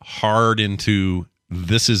like hard into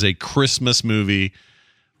this is a Christmas movie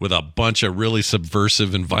with a bunch of really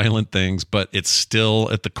subversive and violent things, but it's still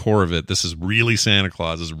at the core of it. This is really Santa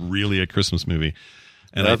Claus. This is really a Christmas movie,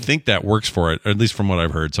 and I think that works for it, at least from what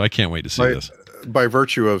I've heard. So I can't wait to see this. By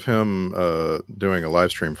virtue of him doing a live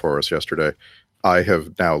stream for us yesterday, I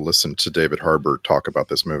have now listened to David Harbour talk about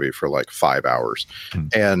this movie for like 5 hours.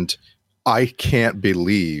 And I can't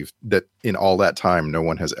believe that in all that time, no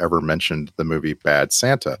one has ever mentioned the movie Bad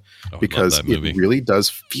Santa, because it really does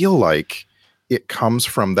feel like it comes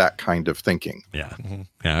from that kind of thinking. Yeah. Mm-hmm.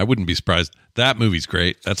 Yeah. I wouldn't be surprised. That movie's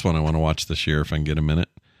great. That's one I want to watch this year if I can get a minute.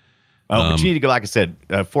 But you need to go, like I said,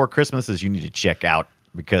 4 Christmases you need to check out,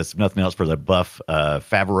 because if nothing else, for the buff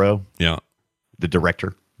Favreau. Yeah. The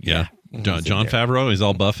director. Yeah. John Favreau, he's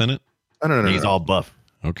all buff in it? No. He's all buff.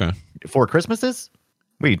 Okay. 4 Christmases?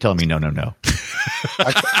 What are you telling me? No.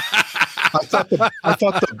 I thought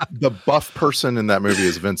the buff person in that movie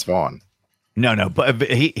is Vince Vaughn. No, but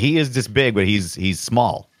he is this big, but he's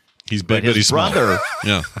small. He's big, but he's brother, small.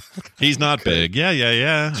 Yeah. He's not big.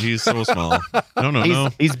 Yeah. He's so small. No.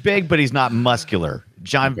 He's big, but he's not muscular.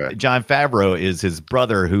 John Favreau is his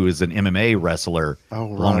brother, who is an MMA wrestler,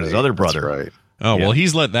 along with his other brother. That's right. Oh, well,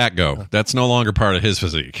 he's let that go. That's no longer part of his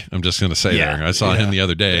physique. I'm just going to say there. I saw him the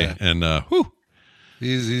other day, and whew.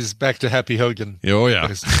 He's back to Happy Hogan. Oh,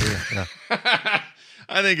 yeah. Yeah.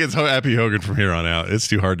 I think it's Happy Hogan from here on out. It's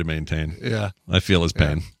too hard to maintain. Yeah. I feel his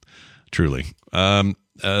pain, truly. The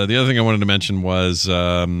other thing I wanted to mention was,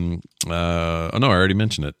 I already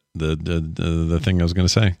mentioned it. The thing I was going to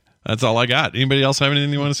say. That's all I got. Anybody else have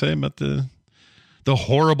anything you want to say about the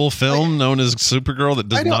horrible film known as Supergirl that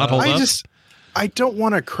does not hold up? I don't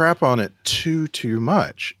want to crap on it too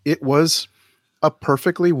much. It was a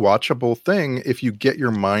perfectly watchable thing if you get your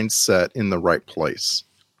mindset in the right place.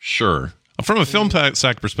 Sure. From a film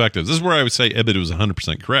sack perspective, this is where I would say Ibid was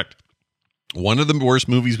 100% correct. One of the worst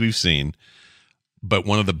movies we've seen, but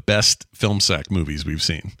one of the best film sack movies we've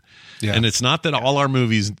seen. Yeah. And it's not that all our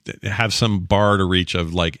movies have some bar to reach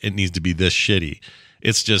of like, it needs to be this shitty.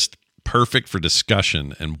 It's just perfect for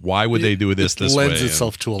discussion. And why would they do this way? It lends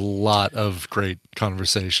itself to a lot of great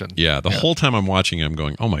conversation. Yeah. The whole time I'm watching it, I'm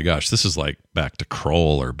going, oh my gosh, this is like back to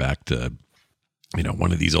Kroll or back to,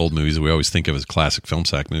 one of these old movies that we always think of as classic film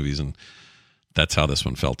sack movies. And that's how this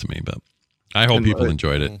one felt to me. But I hope people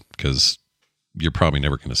enjoyed it, because you're probably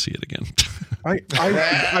never going to see it again.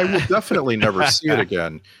 I will definitely never see it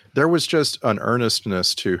again. There was just an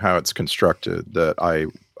earnestness to how it's constructed that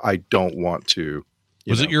I don't want to.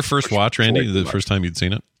 Was it your first watch, Randy? The first time you'd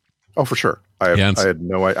seen it? Oh, for sure. I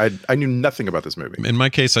knew nothing about this movie. In my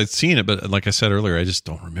case, I'd seen it, but like I said earlier, I just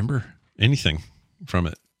don't remember anything from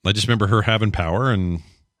it. I just remember her having power, and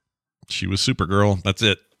she was Supergirl. That's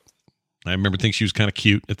it. I remember thinking she was kind of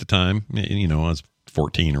cute at the time. I was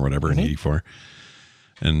 14 or whatever in '84,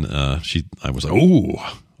 and I was like,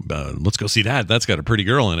 "Oh, let's go see that. That's got a pretty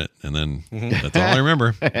girl in it." And then that's all I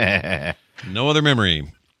remember. No other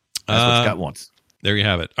memory. That's what you got once. There you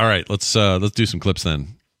have it. All right, let's do some clips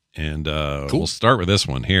then, and we'll start with this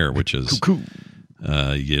one here, which is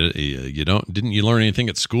didn't you learn anything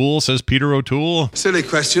at school? Says Peter O'Toole. Silly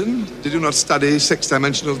question. Did you not study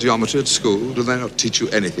 6-dimensional geometry at school? Do they not teach you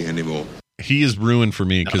anything anymore? He is ruined for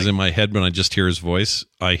me, because in my head, when I just hear his voice,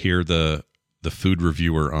 I hear the food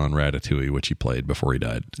reviewer on Ratatouille, which he played before he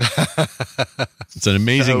died. It's an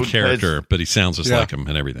amazing character, but he sounds just like him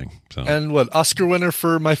and everything. So. And Oscar winner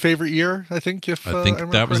for My Favorite Year, I think. I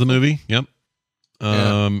think that was the movie. Yep.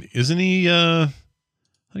 Isn't he? I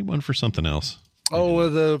think one for something else.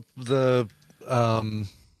 Oh,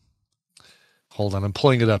 hold Hold on, I'm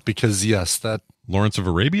pulling it up because yes, that Lawrence of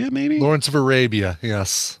Arabia, maybe? Lawrence of Arabia,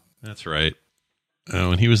 yes. That's right. Oh,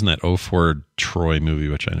 and he was in that 04 Troy movie,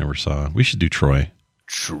 which I never saw. We should do Troy.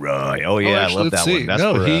 Troy. Oh, yeah, actually, I love let's that see. one. That's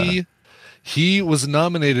No, for, he was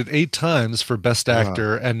nominated 8 times for Best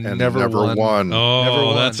Actor and never won. Oh, Never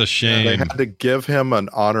won. that's a shame. They had to give him an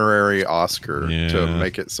honorary Oscar to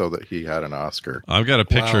make it so that he had an Oscar. I've got a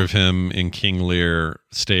picture of him in King Lear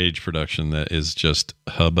stage production that is just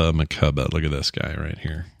hubba macubba. Look at this guy right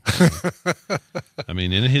here. I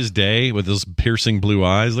mean, in his day with those piercing blue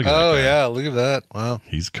eyes. Look at that guy. Yeah, look at that. Wow.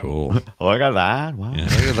 He's cool. Look at that. Wow. Yeah.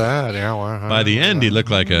 Look at that. Yeah. Wow. By the end, he looked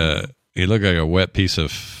like a wet piece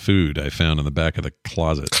of food I found in the back of the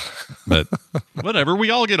closet. But whatever, we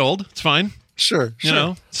all get old. It's fine. Sure. You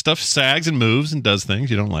know, stuff sags and moves and does things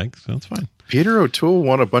you don't like, so it's fine. Peter O'Toole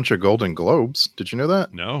won a bunch of Golden Globes. Did you know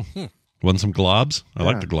that? No. Won some globs? I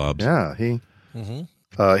like the globs. Yeah,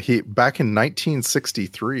 he back in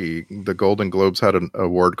 1963, the Golden Globes had an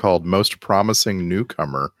award called Most Promising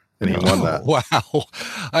Newcomer, and he won that. Wow.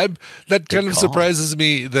 That kind of surprises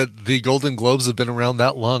me that the Golden Globes have been around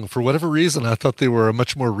that long. For whatever reason, I thought they were a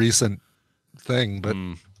much more recent thing, but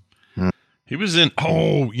he was in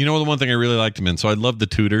you know the one thing I really liked him in. So I loved the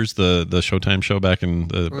Tudors, the Showtime show back in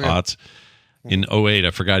the aughts. In 08,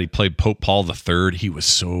 I forgot he played Pope Paul III. He was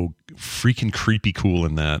so freaking creepy cool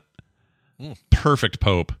in that. Perfect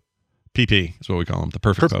Pope. PP is what we call him. The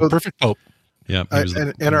perfect Pope. Perfect Pope. Yeah.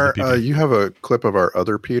 You have a clip of our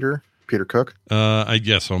other Peter Cook? I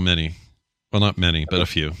guess so many. Well, not many, but a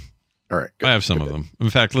few. All right. I have some of them. In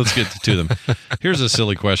fact, let's get to them. Here's a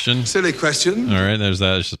silly question. Silly question. All right, there's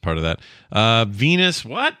that. It's just part of that. Venus,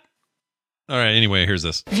 what? All right, anyway, here's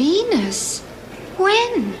this. Venus?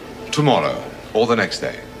 When? Tomorrow or the next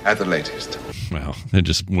day at the latest. Well, they're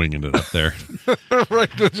just winging it up there. Right,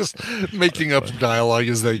 they're just making up dialogue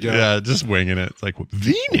as they go. Yeah, just winging it. It's like,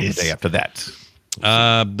 Venus. The day after that.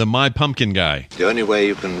 The My Pumpkin guy. The only way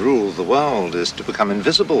you can rule the world is to become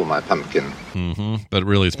invisible, my pumpkin. But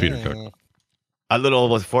really, it's Peter Cook. A little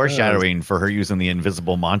with foreshadowing for her using the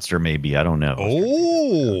invisible monster, maybe. I don't know.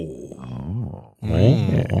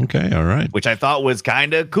 Okay, all right. Which I thought was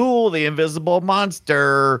kind of cool, the invisible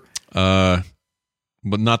monster.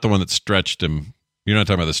 But not the one that stretched him. You're not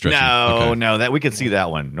talking about the stretching. No, that we could see that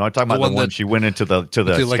one. No, I'm talking about the one she went into the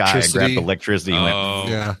sky and grabbed the electricity. And went,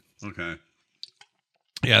 yeah. Okay.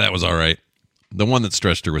 Yeah, that was all right. The one that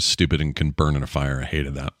stretched her was stupid and can burn in a fire. I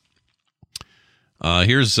hated that.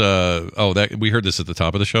 Here's that we heard this at the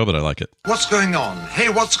top of the show, but I like it. What's going on? Hey,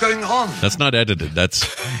 what's going on? That's not edited. That's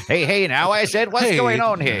hey, now I said what's going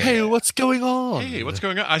on here? Hey, what's going on? Hey, what's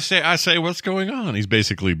going on? I say what's going on? He's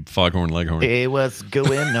basically Foghorn Leghorn. Hey, what's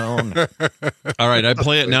going on? All right, I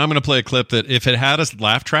play it now. I'm going to play a clip that if it had a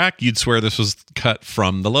laugh track, you'd swear this was cut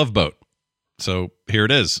from The Love Boat. So here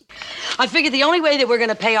it is. I figured the only way that we're going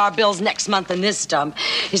to pay our bills next month in this dump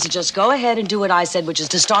is to just go ahead and do what I said, which is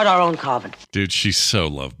to start our own coven. Dude, she's so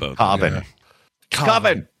Love Boat. Coven.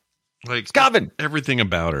 Like Coven. Everything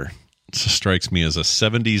about her just strikes me as a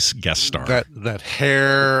 70s guest star. That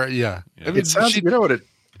hair, yeah. I mean, It sounds, you know what it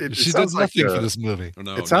she sounds did nothing like for this movie.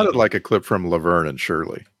 No, it sounded like a clip from Laverne and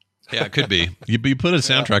Shirley. Yeah, it could be. You put a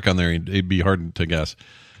soundtrack on there, it'd be hard to guess.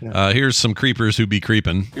 Yeah. Here's some creepers who be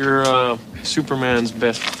creeping. You're Superman's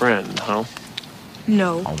best friend, huh?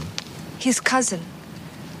 No. His cousin.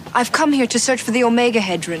 I've come here to search for the Omega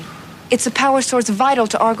Hedron. It's a power source vital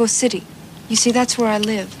to Argo City. You see, that's where I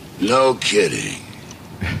live. No kidding.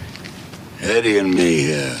 Eddie and me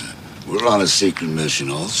here. We're on a secret mission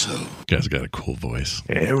also. Guy's got a cool voice.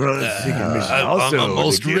 Yeah, we're on a secret mission I'm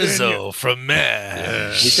almost Rizzo from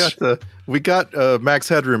Mad. We got Max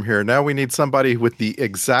Headroom here. Now we need somebody with the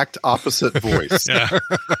exact opposite voice. Yeah.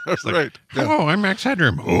 Right. Oh, I'm Max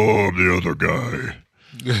Headroom. Oh, I'm the other guy.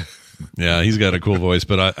 Yeah, he's got a cool voice,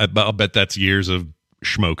 but I'll bet that's years of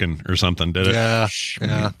schmoking or something, did it?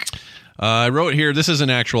 Yeah. I wrote here, this isn't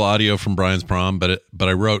actual audio from Brian's prom, but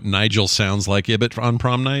I wrote Nigel sounds like Ibbot on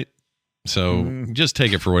prom night. So just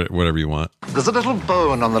take it for whatever you want. There's a little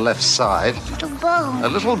bone on the left side. Little bone. A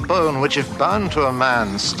little bone which, if bound to a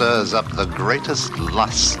man, stirs up the greatest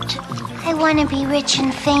lust. I want to be rich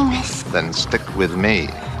and famous. Then stick with me.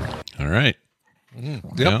 All right. Yep,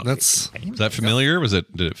 Yeah. that's. Was that familiar? Did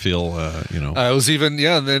it feel, I was even,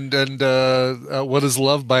 and What Is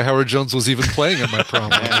Love by Howard Jones was even playing at my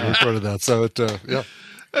prom when I recorded that. So yeah.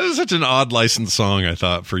 That is such an odd licensed song, I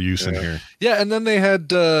thought, for use in here. Yeah, and then they had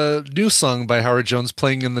New Song by Howard Jones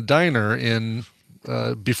playing in the diner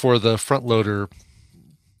before the front loader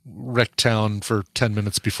wrecked town for 10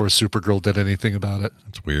 minutes before Supergirl did anything about it.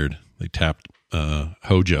 That's weird. They tapped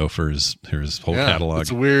Hojo for his whole catalog.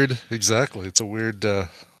 It's weird. Exactly. It's a weird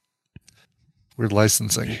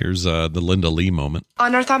licensing. Here's the Linda Lee moment.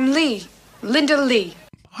 On Earth, I'm Lee. Linda Lee.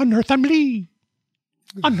 On Earth, I'm Lee.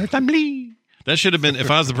 On Earth, I'm Lee. That should have been,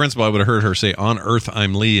 if I was the principal, I would have heard her say, on Earth,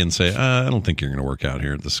 I'm Lee, and say, I don't think you're going to work out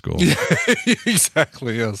here at the school. Yeah,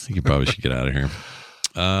 exactly, yes. You probably should get out of here.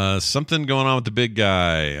 Something going on with the big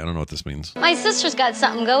guy. I don't know what this means. My sister's got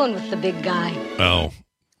something going with the big guy. Oh,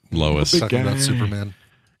 Lois. Talking about Superman.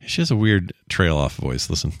 She has a weird trail off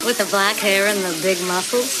voice. Listen. With the black hair and the big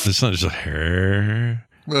muscles. It's not just hair.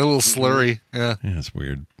 A little slurry. Yeah. Yeah, it's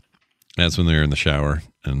weird. That's when they're in the shower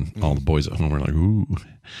and all the boys at home are like, ooh.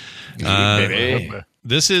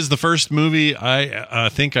 This is the first movie I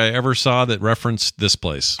think I ever saw that referenced this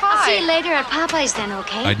place. I'll see you later at Popeyes then,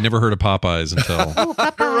 okay? I'd never heard of Popeyes until. Oh,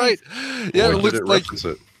 Popeyes. Right. Yeah, Boy, it looks did like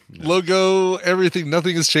it. logo, everything,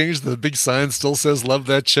 nothing has changed. The big sign still says "Love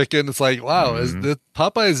that chicken." It's like, wow, the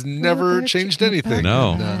Popeyes never changed anything.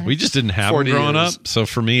 No, we just didn't have them 40 growing years. up. So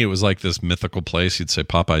for me, it was like this mythical place. You'd say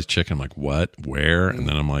Popeyes chicken. I'm like, what? Where? And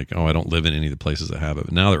then I'm like, oh, I don't live in any of the places that have it.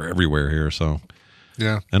 But now they're everywhere here. So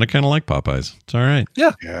yeah, and I kind of like Popeyes. It's all right.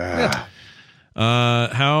 Yeah.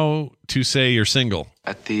 How to say you're single?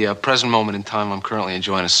 At the present moment in time, I'm currently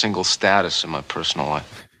enjoying a single status in my personal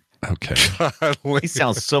life. Okay. He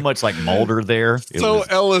sounds so much like Mulder there. So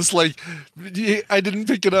Ellis, like, I didn't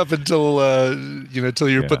pick it up until until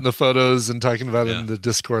you're putting the photos and talking about it in the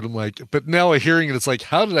Discord. I'm like, but now hearing it, it's like,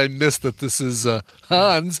 how did I miss that this is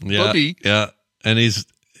Hans Bubby? Yeah, and it's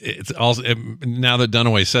also, now that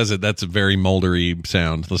Dunaway says it, that's a very Muldery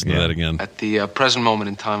sound. Listen to that again. At the present moment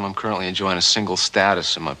in time, I'm currently enjoying a single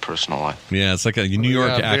status in my personal life. Yeah, it's like a New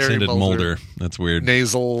York very accented Mulder. That's weird.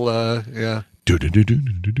 Nasal, yeah. Yeah.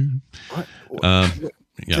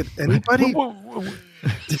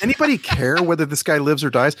 Did anybody care whether this guy lives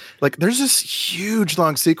or dies? Like, there's this huge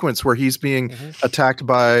long sequence where he's being attacked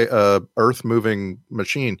by a earth moving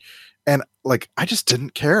machine, and like, I just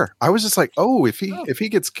didn't care. I was just like, oh, if he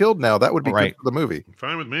gets killed now, that would be good for the movie.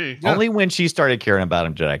 Fine with me. Only when she started caring about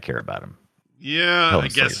him did I care about him. Yeah, I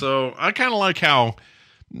guess so. I kind of like how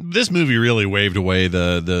this movie really waved away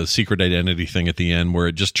the secret identity thing at the end, where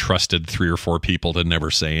it just trusted 3 or 4 people to never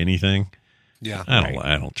say anything. Yeah,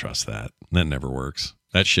 I don't trust that. That never works.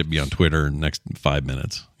 That should be on Twitter in the next 5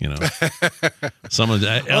 minutes. You know, someone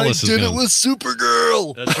Ellis I did is it with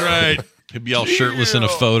Supergirl. That's right. He'd be all shirtless in a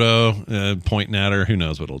photo, pointing at her. Who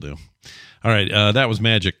knows what he'll do? All right, that was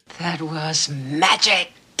magic. That was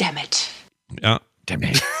magic, damn it. Yeah, damn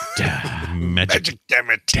it, magic, damn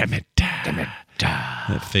it, damn it, damn it.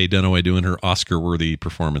 That Faye Dunaway doing her Oscar-worthy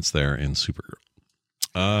performance there in Supergirl.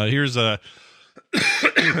 Here's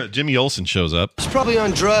Jimmy Olsen shows up. He's probably on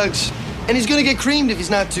drugs, and he's going to get creamed if he's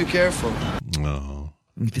not too careful. Oh.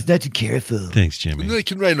 If he's not too careful. Thanks, Jimmy. And I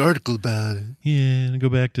can write an article about it. Yeah, and go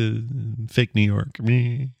back to fake New York.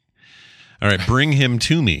 All right, bring him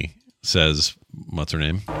to me, says, what's her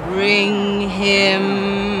name? Bring him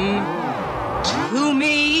to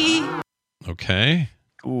me. Okay.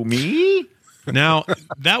 To me? Now,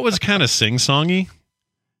 that was kind of sing-songy.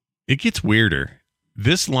 It gets weirder.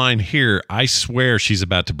 This line here, I swear she's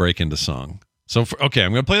about to break into song. So, I'm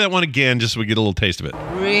going to play that one again just so we get a little taste of it.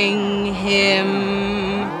 Bring him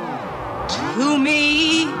to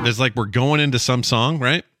me. There's like we're going into some song,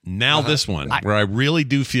 right? Now this one, where I really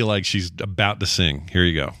do feel like she's about to sing. Here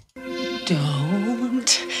you go.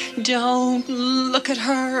 Don't look at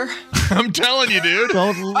her. I'm telling you, dude.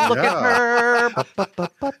 Don't look at her.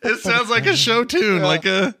 It sounds like a show tune, like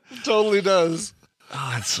a. It totally does.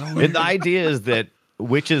 Oh, it's so weird. And the idea is that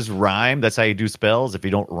witches rhyme. That's how you do spells. If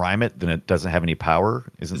you don't rhyme it, then it doesn't have any power.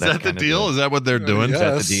 Isn't Is that the deal? Is that what they're doing? Yes, Is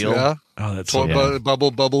that the deal? Yeah. Oh, that's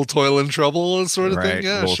bubble, toil and trouble sort of thing.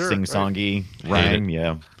 Yeah, little sure. sing-songy rhyme.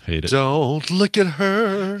 Yeah. Hate it. Don't look at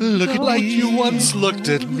her. Look at like me. you once looked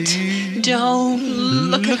at me. Don't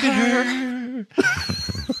look at her.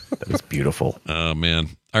 That was beautiful. Oh, man.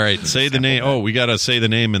 All right. Say the name. Oh, we got to say the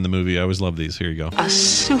name in the movie. I always love these. Here you go. A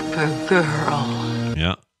Supergirl.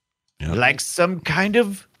 Yeah. Like some kind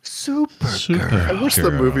of Supergirl. I wish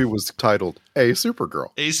the movie was titled A Supergirl.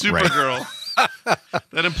 A Supergirl.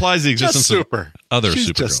 That implies the existence of other She's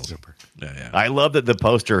Supergirls. just super. Yeah. I love that the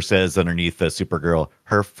poster says underneath the Supergirl,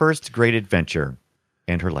 her first great adventure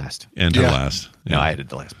and her last. And her last. No, I added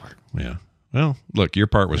the last part. Yeah. Well, look, your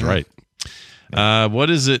part was right. What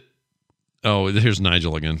is it? Oh, here's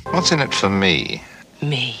Nigel again. What's in it for me?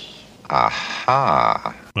 Me.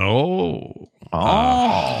 Aha. Oh.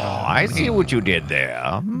 I see what you did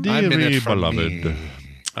there. Dearly beloved.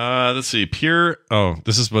 Let's see. Pure. Oh,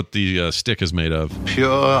 this is what the stick is made of.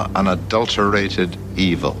 Pure, unadulterated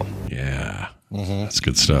evil. Yeah. That's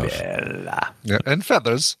good stuff. Yeah, and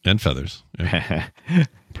feathers. And feathers. Yeah.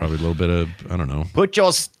 Probably a little bit of, I don't know. Put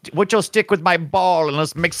your stick with my ball and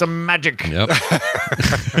let's make some magic. Yep.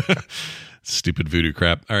 Stupid voodoo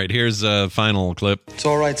crap. All right, here's a final clip. It's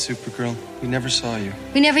all right, Supergirl. We never saw you.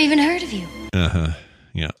 We never even heard of you. Uh-huh.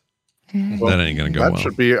 Yeah. Well, that ain't going to go that well. That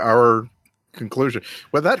should be our conclusion.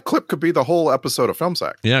 Well, that clip could be the whole episode of Film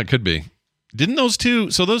Sack. Yeah, it could be. Didn't those two,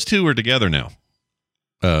 so those two were together now.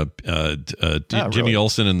 Jimmy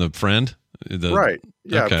Olsen and the friend? Right.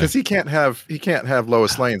 Yeah, because he can't have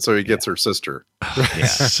Lois Lane, so he gets her sister. Yeah.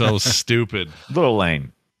 So stupid. Little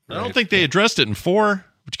Lane. I don't think they addressed it in 4,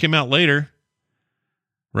 which came out later.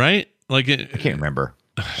 Right? Like I can't remember.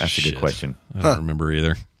 That's a good question. I don't remember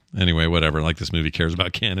either. Anyway, whatever. Like this movie cares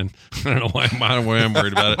about canon. I don't know why I'm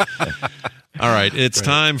worried about it. All right. It's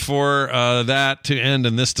time for that to end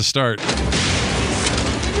and this to start.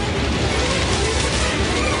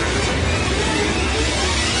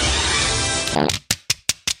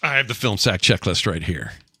 I have the Film Sack checklist right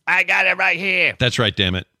here. I got it right here. That's right,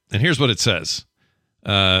 damn it. And here's what it says.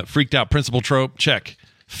 Freaked out principal trope, check.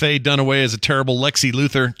 Faye Dunaway as a terrible Lexi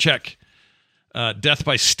Luthor, check. Death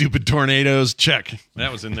by stupid tornadoes, check.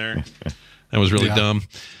 That was in there. That was really dumb.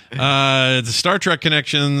 The Star Trek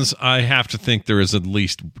connections, I have to think there is at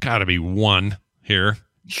least got to be one here.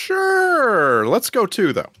 Sure. Let's go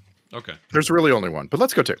 2, though. Okay. There's really only one, but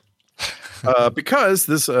let's go 2. Because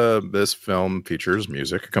this film features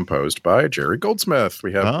music composed by Jerry Goldsmith.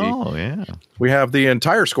 We have we have the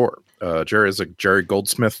entire score. Jerry is a Jerry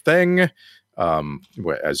Goldsmith thing.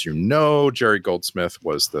 As you know, Jerry Goldsmith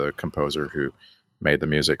was the composer who made the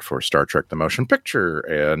music for Star Trek: The Motion Picture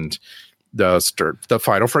and the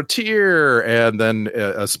Final Frontier, and then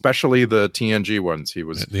especially the TNG ones. He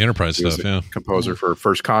was the Enterprise stuff. Yeah, composer for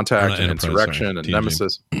First Contact and Insurrection and TNG.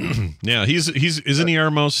 Nemesis. Yeah, he's isn't he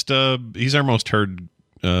our most he's our most heard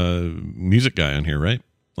music guy on here, right?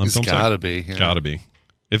 He's gotta be. Yeah. Gotta be.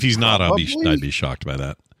 If he's not, I'd be shocked by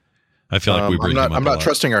that. I feel like we bring him up I'm not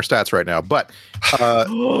trusting our stats right now, but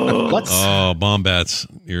let's. Oh, Bombats!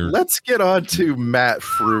 Let's get on to Matt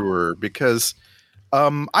Frewer because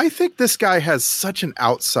I think this guy has such an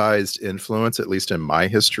outsized influence, at least in my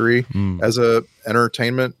history as a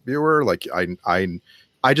entertainment viewer. Like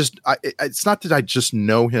it's not that I just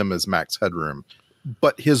know him as Max Headroom,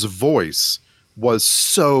 but his voice was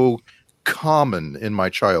so common in my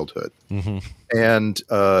childhood. And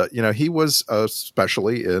he was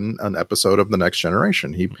especially in an episode of The Next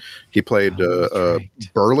Generation. He played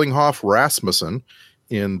Berlinghoff Rasmussen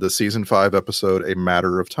in the season 5 episode A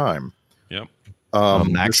Matter of Time. Yep.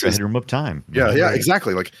 Max Headroom of Time. Yeah,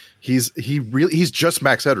 exactly. Like he's just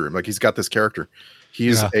Max Headroom. Like he's got this character.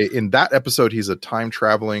 He's in that episode he's a time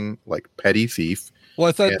traveling like petty thief. Well,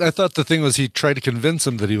 I thought the thing was he tried to convince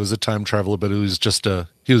him that he was a time traveler, but he was just a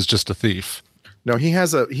thief. No, he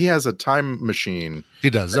has a time machine. He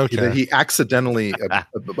does. Okay. That he accidentally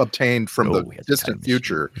obtained from the distant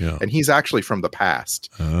future, and he's actually from the past.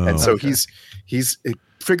 And so he's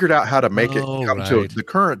figured out how to make it come to the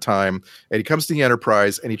current time, and he comes to the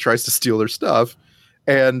Enterprise and he tries to steal their stuff.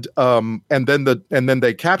 And then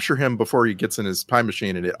they capture him before he gets in his time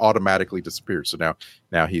machine, and it automatically disappears. So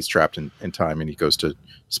now he's trapped in time, and he goes to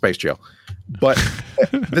space jail. But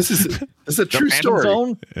this is a true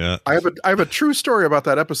story. Yeah. I have a true story about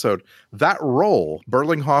that episode. That role,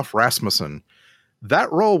 Berlinghoff Rasmussen,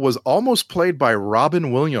 that role was almost played by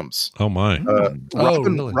Robin Williams. Oh my!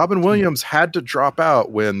 Really? Robin Williams had to drop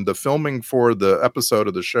out when the filming for the episode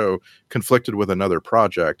of the show conflicted with another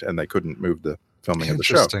project, and they couldn't move the filming of the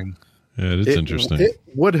show. Yeah, it is interesting. It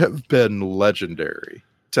would have been legendary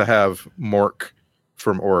to have Mork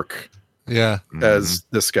from Ork as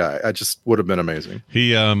this guy. I just would have been amazing.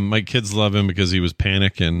 He my kids love him because he was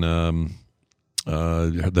Panic in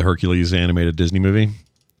the Hercules animated Disney movie.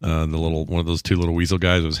 The one of those two little weasel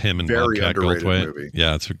guys was him and Very Bobcat underrated Goldthwait. movie.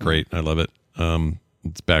 Yeah, it's great. I love it.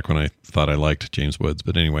 It's back when I thought I liked James Woods,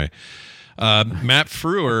 but anyway. Matt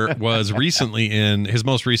Frewer was recently in his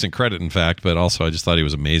most recent credit, in fact, but also I just thought he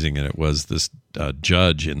was amazing, and it was this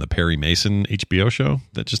judge in the Perry Mason HBO show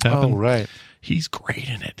that just happened. Oh, right. He's great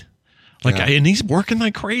in it. And he's working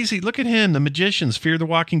like crazy. Look at him. The Magicians, Fear the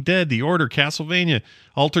Walking Dead, The Order, Castlevania,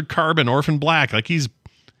 Altered Carbon, Orphan Black. Like he's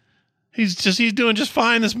doing just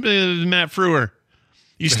fine. This Matt Frewer.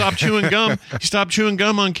 You stop chewing gum. You stop chewing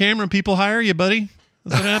gum on camera, and people hire you, buddy.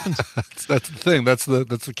 That's what happens. That's the thing. That's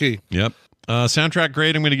the key. Yep. Soundtrack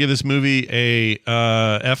grade. I'm going to give this movie a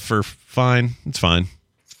F for fine. It's fine.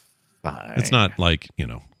 Fine. It's not like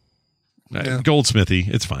Goldsmithy.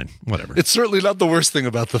 It's fine. Whatever. It's certainly not the worst thing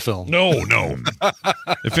about the film. No.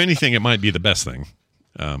 If anything, it might be the best thing.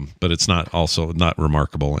 But it's not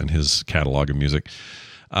remarkable in his catalog of music.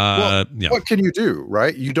 What can you do,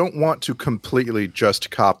 right? You don't want to completely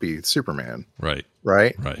just copy Superman. Right.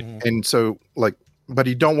 And so, but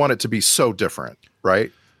you don't want it to be so different,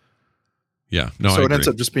 right? Yeah. No, so I it ends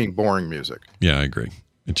agree. up just being boring music. Yeah, I agree.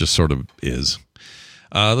 It just sort of is.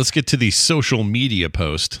 Let's get to the social media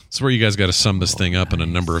post. It's where you guys got to sum this thing up in a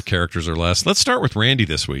number of characters or less. Let's start with Randy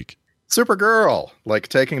this week. Supergirl, like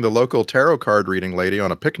taking the local tarot card reading lady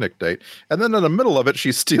on a picnic date, and then in the middle of it,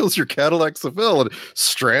 she steals your Cadillac Seville and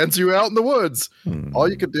strands you out in the woods. All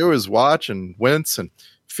you could do is watch and wince and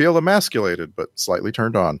feel emasculated, but slightly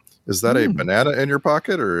turned on. Is that a banana in your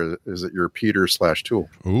pocket, or is it your Peter/tool?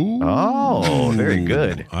 Ooh. Oh, very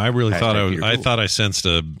good. I really thought I sensed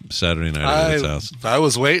a Saturday night at his house. I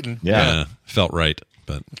was waiting. Yeah, felt right.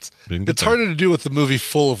 But it's harder to do with the movie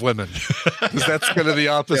full of women, because that's kind of the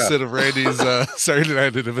opposite of Randy's Saturday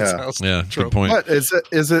Night at his house. Yeah, trope. good point. What is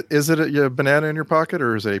it a banana in your pocket,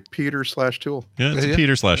 or is it a Peter/tool? Yeah, it's a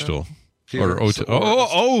Peter/tool. Or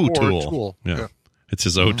O-tool. Yeah. It's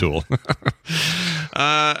his O-tool.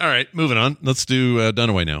 All right, moving on. Let's do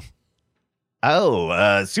Dunaway now. Oh,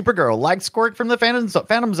 Supergirl, like squirt from the Phantom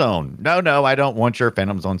Zone. No, I don't want your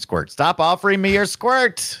Phantom Zone squirt. Stop offering me your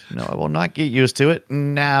squirt. No, I will not get used to it.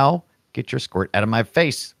 Now, get your squirt out of my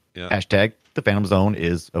face. Yeah. Hashtag the Phantom Zone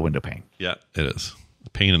is a window pane. Yeah, it is.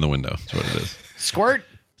 A pane in the window. That's what it is. Squirt.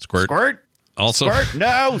 Also, squirt.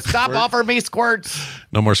 No, stop offering me squirts.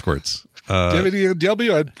 No more squirts. Do you have any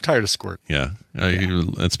DW? I'm tired of squirt. Yeah.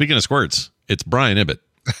 And speaking of squirts, it's Brian Ibbett.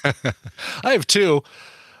 I have two.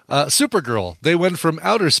 Supergirl. They went from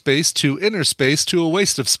outer space to inner space to a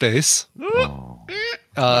waste of space.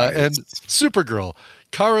 And Supergirl.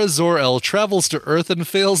 Kara Zor-El travels to Earth and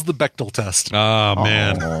fails the Bechdel test. Oh,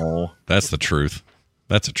 man. That's the truth.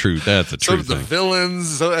 That's a truth. That's a Some truth of the thing.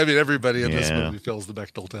 villains. I mean, everybody in this movie fails the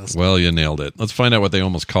Bechdel test. Well, you nailed it. Let's find out what they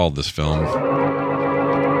almost called this film.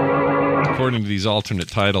 According to these alternate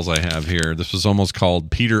titles I have here, this was almost called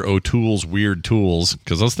Peter O'Toole's Weird Tools,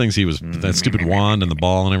 because those things that stupid wand and the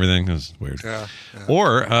ball and everything, that was weird. Yeah.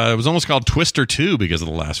 Or it was almost called Twister 2 because of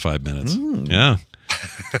the last 5 minutes. Yeah.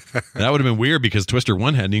 That would have been weird because Twister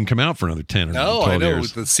 1 hadn't even come out for another 10 or 12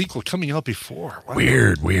 years. The sequel coming out before. Wow.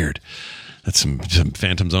 Weird. That's some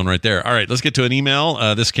Phantom Zone right there. All right, let's get to an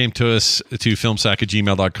email. This came to us to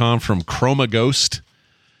filmsack@gmail.com from Chroma Ghost.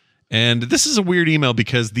 And this is a weird email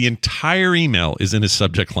because the entire email is in his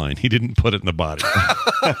subject line. He didn't put it in the body.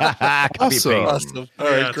 Awesome. All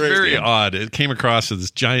right, It's great. very odd. It came across as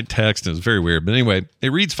this giant text, and it was very weird. But anyway,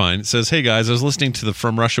 it reads fine. It says, "Hey guys, I was listening to the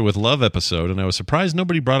From Russia with Love episode, and I was surprised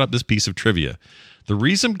nobody brought up this piece of trivia. The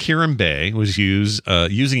reason Kieran Bay was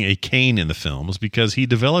using a cane in the film was because he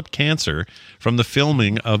developed cancer from the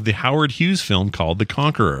filming of the Howard Hughes film called The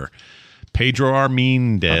Conqueror. Pedro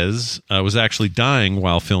Armendez was actually dying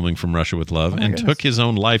while filming From Russia with Love and took his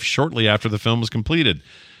own life shortly after the film was completed.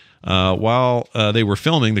 While they were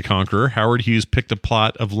filming The Conqueror, Howard Hughes picked a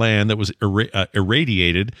plot of land that was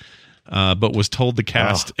irradiated, but was told the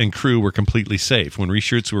cast and crew were completely safe. When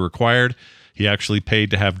reshoots were required, he actually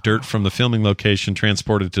paid to have dirt from the filming location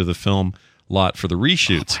transported to the film lot for the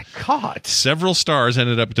reshoots. Oh my God. Several stars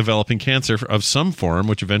ended up developing cancer of some form,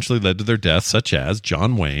 which eventually led to their deaths, such as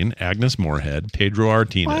John Wayne, Agnes Moorehead, Pedro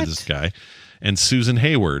Martinez, this guy, and Susan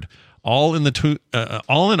Hayward. All in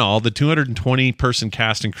all, the 220-person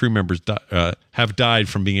cast and crew members have died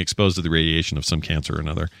from being exposed to the radiation of some cancer or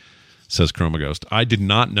another, says Chroma Ghost. I did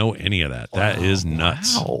not know any of that. That is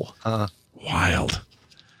nuts. Wow. Wild.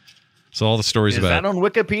 So all the stories Is about that on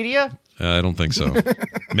Wikipedia? I don't think so.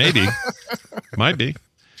 Maybe. Might be.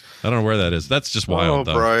 I don't know where that is. That's just wild,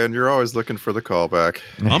 though. Brian, you're always looking for the callback.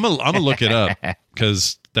 I'm gonna look it up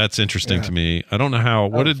because that's interesting to me. I don't know how.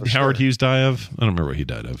 What did Howard Hughes die of? I don't remember what he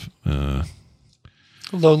died of.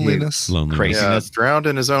 Loneliness. Craziness. Yeah, drowned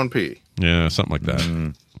in his own pee. Yeah, something like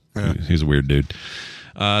that. Yeah. He's a weird dude.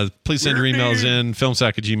 Please send your emails in,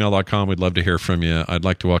 filmsack@gmail.com. We'd love to hear from you. I'd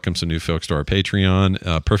like to welcome some new folks to our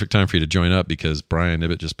Patreon. Perfect time for you to join up because Brian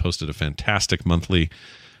Ibbett just posted a fantastic monthly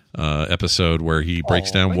episode where he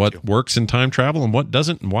breaks down what works in time travel and what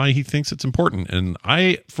doesn't and why he thinks it's important. And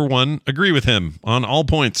I, for one, agree with him on all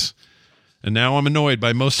points. And now I'm annoyed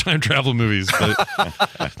by most time travel movies. But,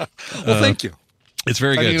 well, thank you. It's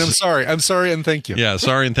very good. I mean, I'm sorry, and thank you. Yeah,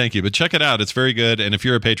 sorry and thank you. But check it out. It's very good. And if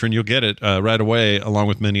you're a patron, you'll get it right away, along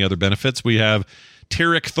with many other benefits. We have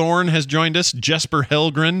Tyrek Thorne has joined us. Jesper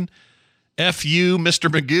Helgren. F.U. Mr.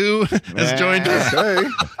 Magoo has joined us.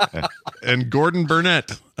 and Gordon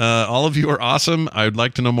Burnett. All of you are awesome. I'd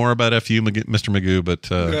like to know more about FU, Mr. Magoo, but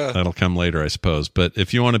that'll come later, I suppose. But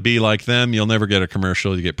if you want to be like them, you'll never get a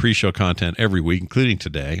commercial. You get pre-show content every week, including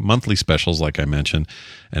today, monthly specials, like I mentioned,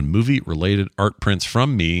 and movie-related art prints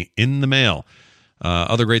from me in the mail.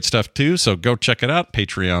 Other great stuff, too, so go check it out,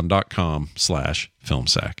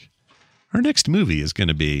 patreon.com/filmsack. Our next movie is going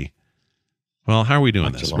to be, well, how are we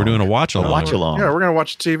doing this? We're doing a watch-along. Yeah, we're going to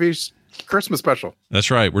watch TV's Christmas special.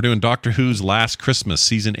 That's right. We're doing Doctor Who's Last Christmas,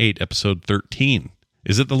 Season 8, Episode 13.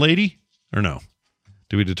 Is it the lady or no?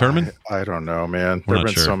 Do we determine? I don't know, man. There have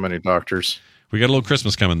been so many doctors. We got a little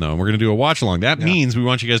Christmas coming, though, and we're going to do a watch-along. That means we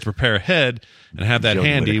want you guys to prepare ahead and have that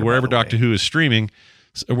handy wherever Doctor Who is streaming.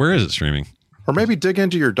 So where is it streaming? Or maybe dig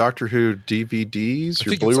into your Doctor Who DVDs,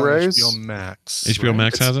 your Blu-rays. It's on HBO Max. HBO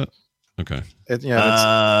Max has it? Okay.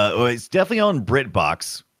 It's definitely on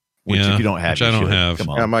BritBox, which if you don't have, which I don't have. Come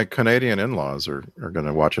on. Yeah, my Canadian in-laws are going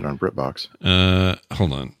to watch it on BritBox.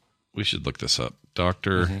 Hold on. We should look this up.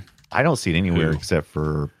 Doctor I don't see it anywhere except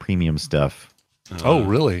for premium stuff. Oh,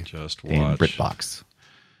 really? Just in watch. BritBox.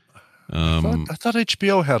 I thought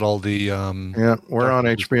HBO had all the... yeah, we're on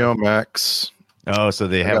HBO Max. Oh, so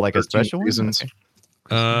they have like a special seasons.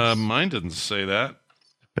 Mine didn't say that.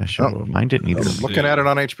 Special. Mine didn't either. Looking at it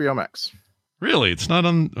on HBO Max. Really? It's not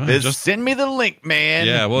on... Just send me the link, man.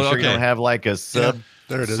 Yeah, well, sure okay. You don't have like a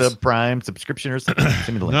subprime subscription or something.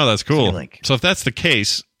 Send me the link. No, that's cool. Send me the link. So if that's the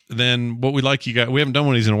case, then what we like you guys... We haven't done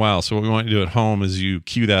one of these in a while, so what we want you to do at home is you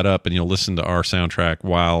cue that up and you'll listen to our soundtrack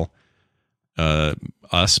while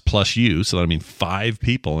us plus you, so that I mean 5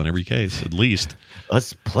 people in every case, at least.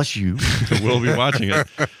 Us plus you. We'll be watching it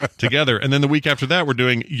together. And then the week after that, we're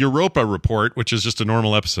doing Europa Report, which is just a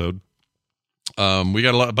normal episode. We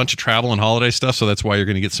got a bunch of travel and holiday stuff, so that's why you're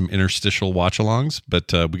going to get some interstitial watch-alongs.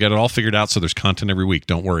 But we got it all figured out, so there's content every week.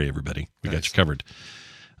 Don't worry, everybody. We got you covered.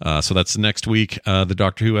 So that's next week, the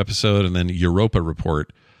Doctor Who episode, and then Europa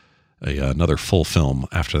Report, another full film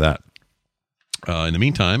after that. In the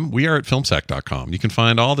meantime, we are at filmsack.com. You can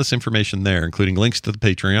find all this information there, including links to the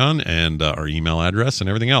Patreon and our email address and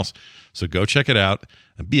everything else. So go check it out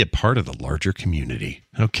and be a part of the larger community.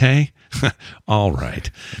 Okay? All right.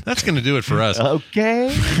 That's going to do it for us. Okay.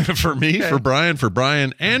 For me, for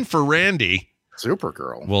Brian, and for Randy.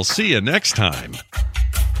 Supergirl. We'll see you next time.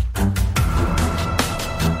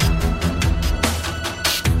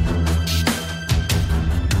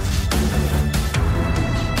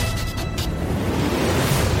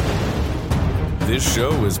 This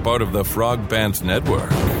show is part of the Frog Pants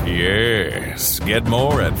Network. Yes. Get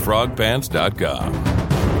more at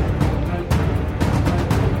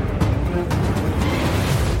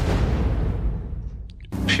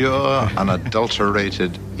frogpants.com. Pure,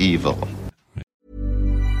 unadulterated evil.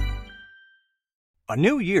 A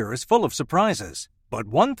new year is full of surprises, but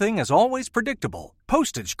one thing is always predictable.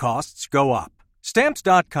 Postage costs go up.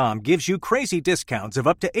 Stamps.com gives you crazy discounts of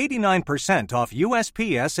up to 89% off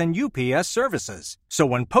USPS and UPS services. So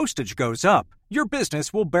when postage goes up, your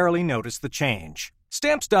business will barely notice the change.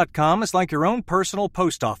 Stamps.com is like your own personal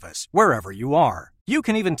post office, wherever you are. You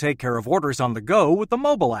can even take care of orders on the go with the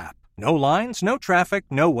mobile app. No lines, no traffic,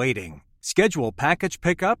 no waiting. Schedule package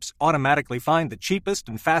pickups, automatically find the cheapest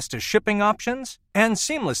and fastest shipping options, and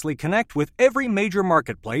seamlessly connect with every major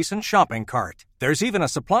marketplace and shopping cart. There's even a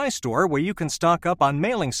supply store where you can stock up on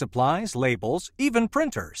mailing supplies, labels, even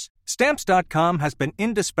printers. Stamps.com has been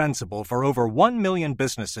indispensable for over 1 million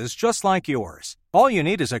businesses just like yours. All you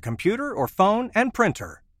need is a computer or phone and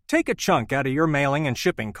printer. Take a chunk out of your mailing and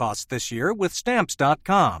shipping costs this year with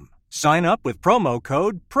Stamps.com. Sign up with promo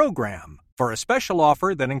code PROGRAM for a special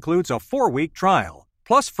offer that includes a 4-week trial,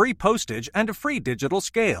 plus free postage and a free digital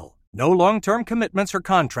scale. No long-term commitments or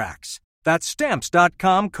contracts. That's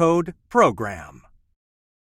Stamps.com code PROGRAM.